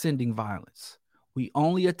and descending violence. We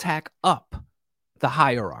only attack up the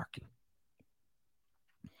hierarchy.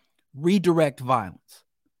 Redirect violence.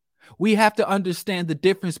 We have to understand the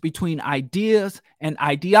difference between ideas and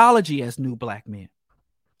ideology as new Black men.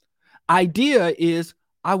 Idea is,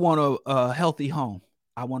 I want a healthy home.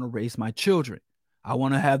 I want to raise my children. I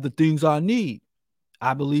want to have the things I need.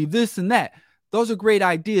 I believe this and that. Those are great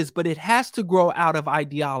ideas, but it has to grow out of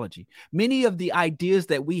ideology. Many of the ideas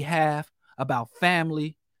that we have about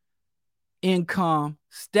family, income,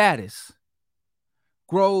 status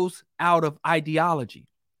grows out of ideology.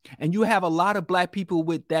 And you have a lot of Black people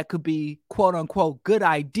with that could be quote unquote good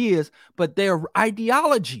ideas, but they're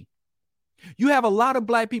ideology. You have a lot of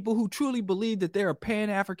Black people who truly believe that they're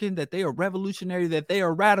Pan-African, that they are revolutionary, that they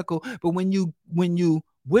are radical. But when you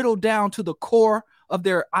whittle down to the core of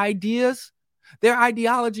their ideas, their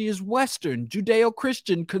ideology is Western,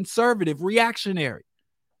 Judeo-Christian, conservative, reactionary.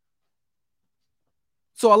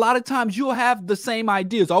 So a lot of times you'll have the same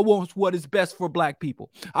ideas. I want what is best for Black people.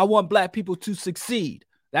 I want Black people to succeed.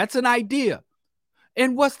 That's an idea.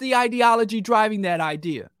 And what's the ideology driving that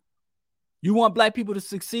idea? You want Black people to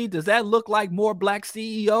succeed? Does that look like more Black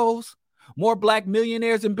CEOs, more Black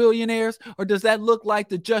millionaires and billionaires? Or does that look like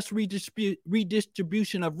the just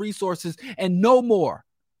redistribution of resources and no more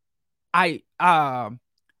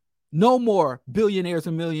billionaires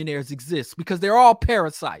and millionaires exist, because they're all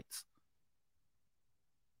parasites?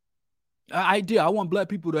 idea. I want black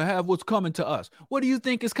people to have what's coming to us. What do you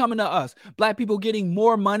think is coming to us? Black people getting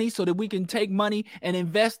more money so that we can take money and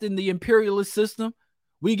invest in the imperialist system.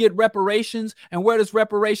 We get reparations. And where does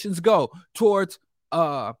reparations go? Towards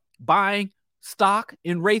buying stock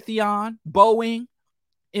in Raytheon, Boeing,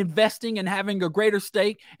 investing and having a greater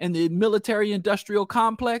stake in the military industrial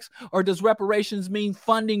complex? Or does reparations mean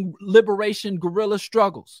funding liberation guerrilla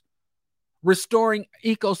struggles, restoring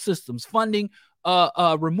ecosystems, funding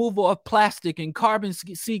removal of plastic and carbon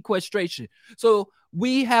sequestration? So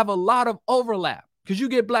we have a lot of overlap, because you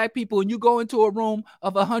get black people and you go into a room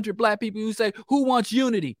of 100 black people, you say, who wants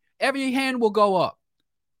unity? Every hand will go up.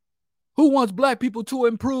 Who wants black people to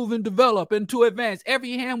improve and develop and to advance?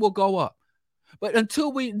 Every hand will go up. But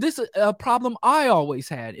until this is a problem I always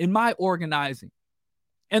had in my organizing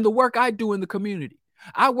and the work I do in the community.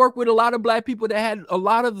 I work with a lot of black people that had a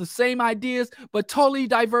lot of the same ideas, but totally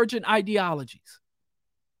divergent ideologies.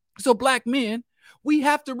 So black men, we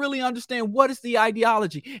have to really understand what is the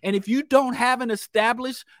ideology. And if you don't have an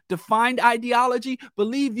established, defined ideology,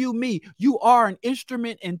 believe you me, you are an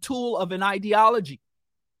instrument and tool of an ideology.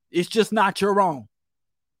 It's just not your own.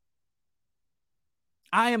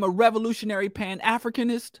 I am a revolutionary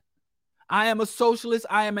Pan-Africanist. I am a socialist.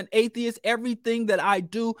 I am an atheist. Everything that I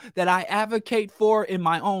do, that I advocate for in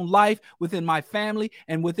my own life, within my family,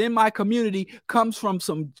 and within my community, comes from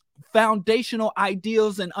some foundational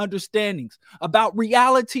ideals and understandings about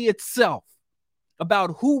reality itself,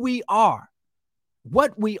 about who we are,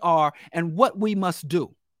 what we are, and what we must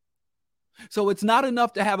do. So it's not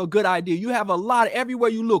enough to have a good idea. You have a lot everywhere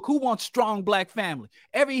you look. Who wants strong black family?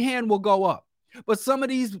 Every hand will go up. But some of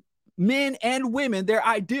these men and women, their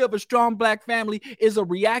idea of a strong black family is a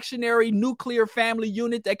reactionary nuclear family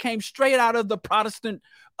unit that came straight out of the Protestant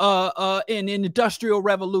and industrial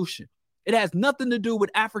revolution. It has nothing to do with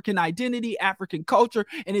African identity, African culture,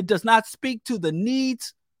 and it does not speak to the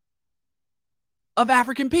needs of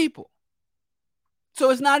African people.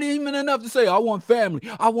 So it's not even enough to say, I want family,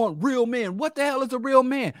 I want real men. What the hell is a real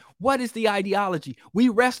man? What is the ideology? We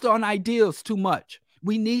rest on ideals too much.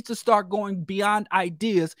 We need to start going beyond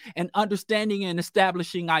ideas and understanding and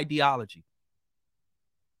establishing ideology.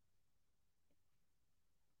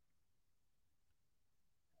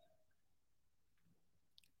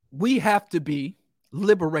 We have to be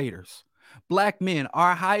liberators. Black men,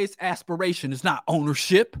 our highest aspiration is not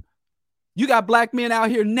ownership. You got black men out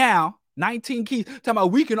here now, 19 keys, talking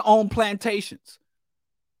about we can own plantations.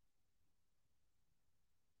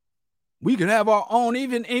 We can have our own,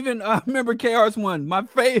 even remember KRS-One,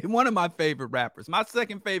 one of my favorite rappers, my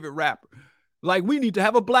second favorite rapper. Like, we need to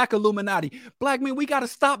have a black Illuminati. Black men, we got to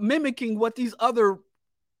stop mimicking what these other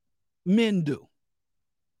men do.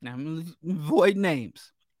 Now, I'm going to avoid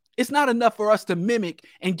names. It's not enough for us to mimic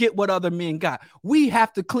and get what other men got. We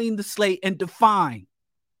have to clean the slate and define.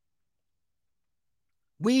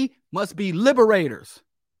 We must be liberators.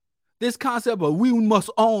 This concept of we must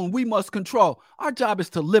own, we must control. Our job is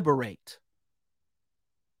to liberate.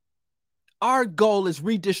 Our goal is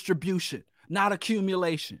redistribution, not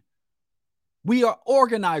accumulation. We are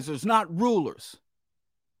organizers, not rulers.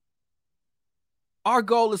 Our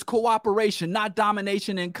goal is cooperation, not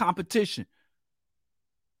domination and competition.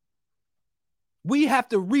 We have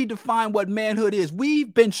to redefine what manhood is.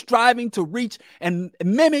 We've been striving to reach and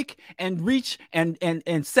mimic and reach and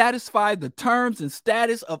satisfy the terms and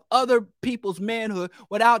status of other people's manhood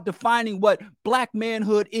without defining what black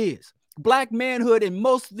manhood is. Black manhood, and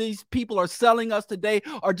most of these people are selling us today,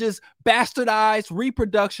 are just bastardized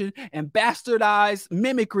reproduction and bastardized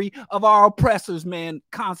mimicry of our oppressors, man,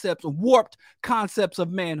 concepts, warped concepts of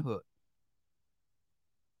manhood.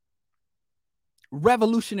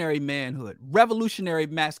 Revolutionary manhood, revolutionary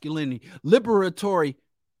masculinity, liberatory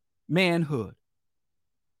manhood.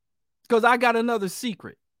 Because I got another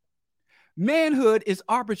secret. Manhood is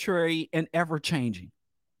arbitrary and ever-changing.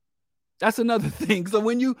 That's another thing. So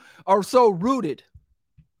when you are so rooted,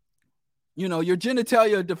 your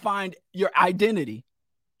genitalia defined your identity.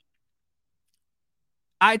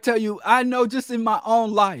 I tell you, I know just in my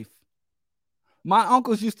own life, my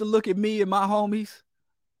uncles used to look at me and my homies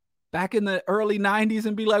back in the early 90s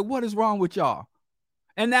and be like, what is wrong with y'all?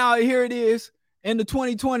 And now here it is in the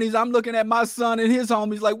 2020s. I'm looking at my son and his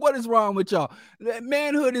homies like, what is wrong with y'all?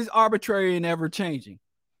 Manhood is arbitrary and ever changing.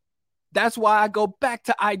 That's why I go back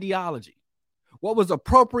to ideology. What was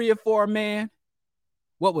appropriate for a man,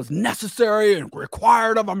 what was necessary and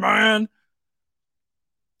required of a man,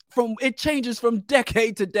 it changes from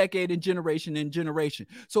decade to decade and generation.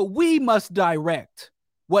 So we must direct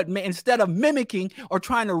instead of mimicking or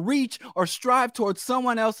trying to reach or strive towards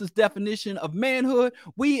someone else's definition of manhood.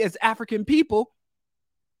 We as African people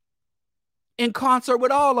in concert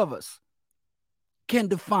with all of us, can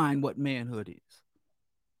define what manhood is.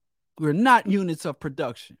 We're not units of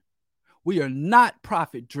production. We are not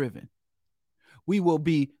profit driven. We will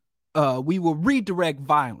redirect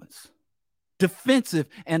violence, defensive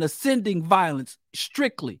and ascending violence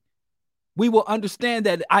strictly. We will understand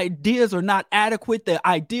that ideas are not adequate, that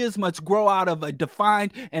ideas must grow out of a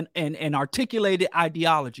defined and articulated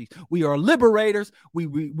ideology. We are liberators. We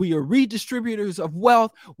are redistributors of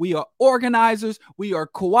wealth. We are organizers. We are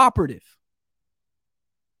cooperative.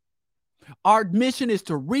 Our mission is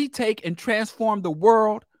to retake and transform the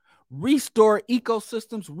world, restore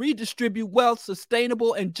ecosystems, redistribute wealth,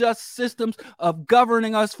 sustainable and just systems of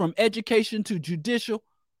governing us from education to judicial.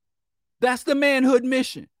 That's the manhood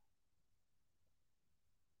mission.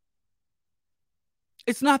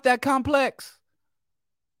 It's not that complex.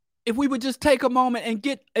 If we would just take a moment and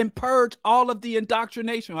get and purge all of the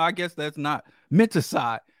indoctrination, well, I guess that's not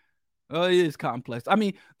menticide. Oh, it is complex. I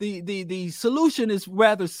mean, the solution is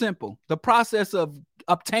rather simple. The process of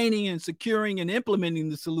obtaining and securing and implementing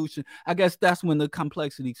the solution, I guess that's when the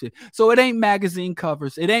complexity is. So it ain't magazine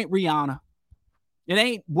covers. It ain't Rihanna. It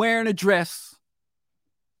ain't wearing a dress.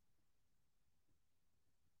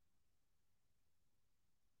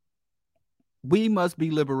 We must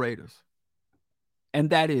be liberators. And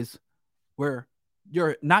that is where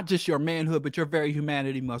your not just your manhood, but your very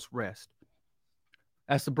humanity must rest.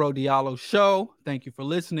 That's the Bro Diallo Show. Thank you for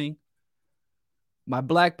listening. My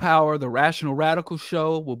Black Power, the Rational Radical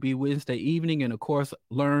Show will be Wednesday evening. And of course,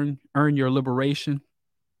 Earn Your Liberation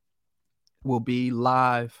will be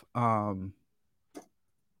live. When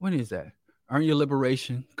is that? Earn Your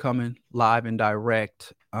Liberation coming live and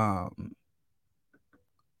direct.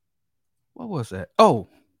 What was that? Oh,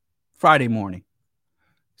 Friday morning.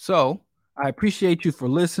 So I appreciate you for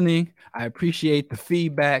listening. I appreciate the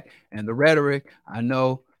feedback and the rhetoric. I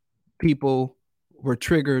know people were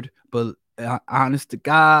triggered, but honest to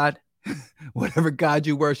God, whatever God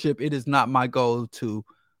you worship, it is not my goal to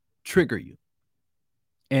trigger you.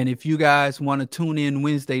 And if you guys want to tune in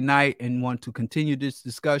Wednesday night and want to continue this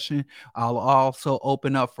discussion, I'll also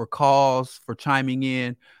open up for calls, for chiming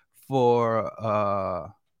in,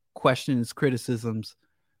 for questions, criticisms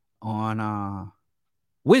on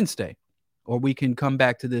Wednesday, or we can come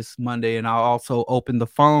back to this Monday, and I'll also open the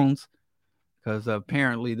phones because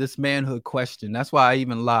apparently this manhood question, that's why I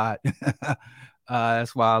even lied.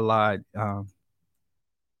 That's why I lied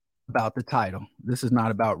about the title. This is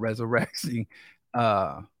not about resurrecting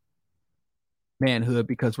manhood,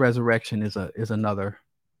 because resurrection is another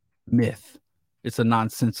myth. It's a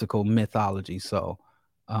nonsensical mythology. So,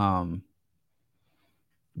 but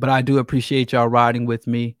I do appreciate y'all riding with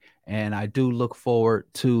me. And I do look forward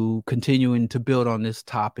to continuing to build on this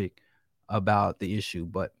topic about the issue.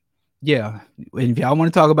 But yeah, if y'all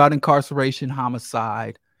want to talk about incarceration,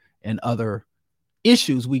 homicide, and other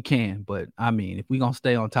issues, we can. But I mean, if we're going to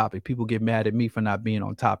stay on topic, people get mad at me for not being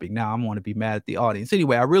on topic. Now I'm going to be mad at the audience.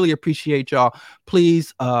 Anyway, I really appreciate y'all.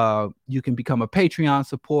 Please, you can become a Patreon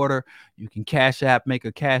supporter. You can Cash App, make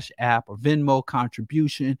a Cash App or Venmo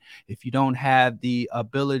contribution. If you don't have the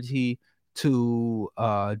ability to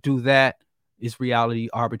do that, is reality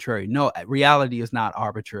arbitrary? No, reality is not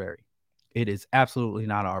arbitrary. It is absolutely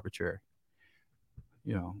not arbitrary.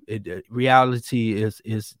 You know, reality is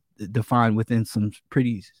defined within some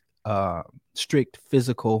pretty strict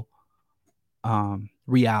physical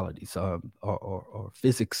realities or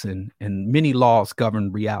physics, and many laws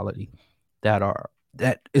govern reality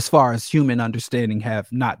that as far as human understanding have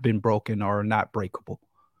not been broken or are not breakable.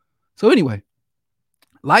 So anyway,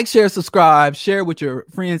 like, share, subscribe, share with your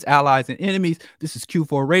friends, allies, and enemies. This is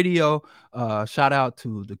Q4 Radio. Shout out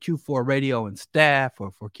to the Q4 Radio and staff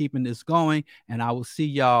for keeping this going. And I will see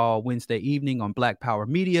y'all Wednesday evening on Black Power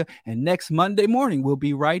Media. And next Monday morning, we'll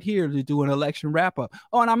be right here to do an election wrap up.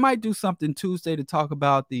 Oh, and I might do something Tuesday to talk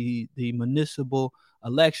about the municipal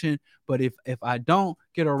election. But if I don't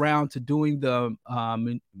get around to doing the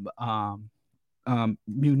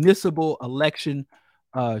municipal election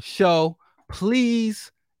show,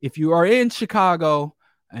 please, if you are in Chicago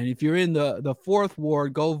and if you're in the fourth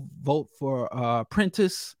ward, go vote for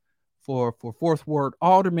Prentice for fourth ward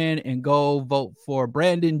alderman, and go vote for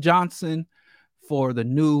Brandon Johnson for the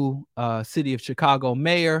new city of Chicago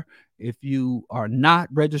mayor. If you are not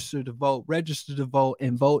registered to vote, register to vote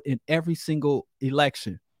and vote in every single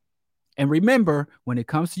election. And remember, when it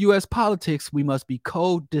comes to U.S. politics, we must be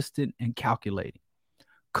code distant and calculating.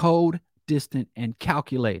 Code distant and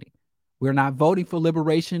calculating. We're not voting for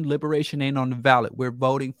liberation. Liberation ain't on the ballot. We're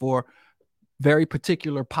voting for very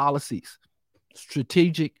particular policies,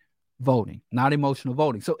 strategic voting, not emotional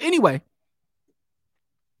voting. So anyway,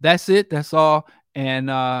 That's it. That's all. And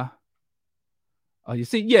you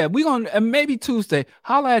see, yeah, we gonna maybe Tuesday.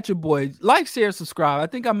 Holla at your boy. Like, share, subscribe. I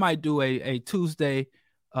think I might do a Tuesday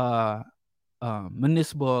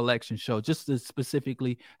municipal election show just to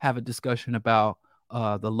specifically have a discussion about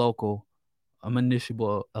the local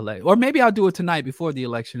municipal election. Or maybe I'll do it tonight before the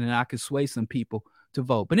election and I can sway some people to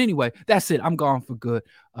vote. But anyway, that's it. I'm gone for good.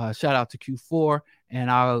 Shout out to Q4, and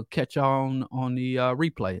I'll catch y'all on the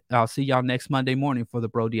replay. I'll see y'all next Monday morning for the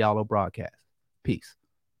Bro Diallo broadcast. Peace.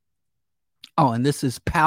 Oh, and this is Pal.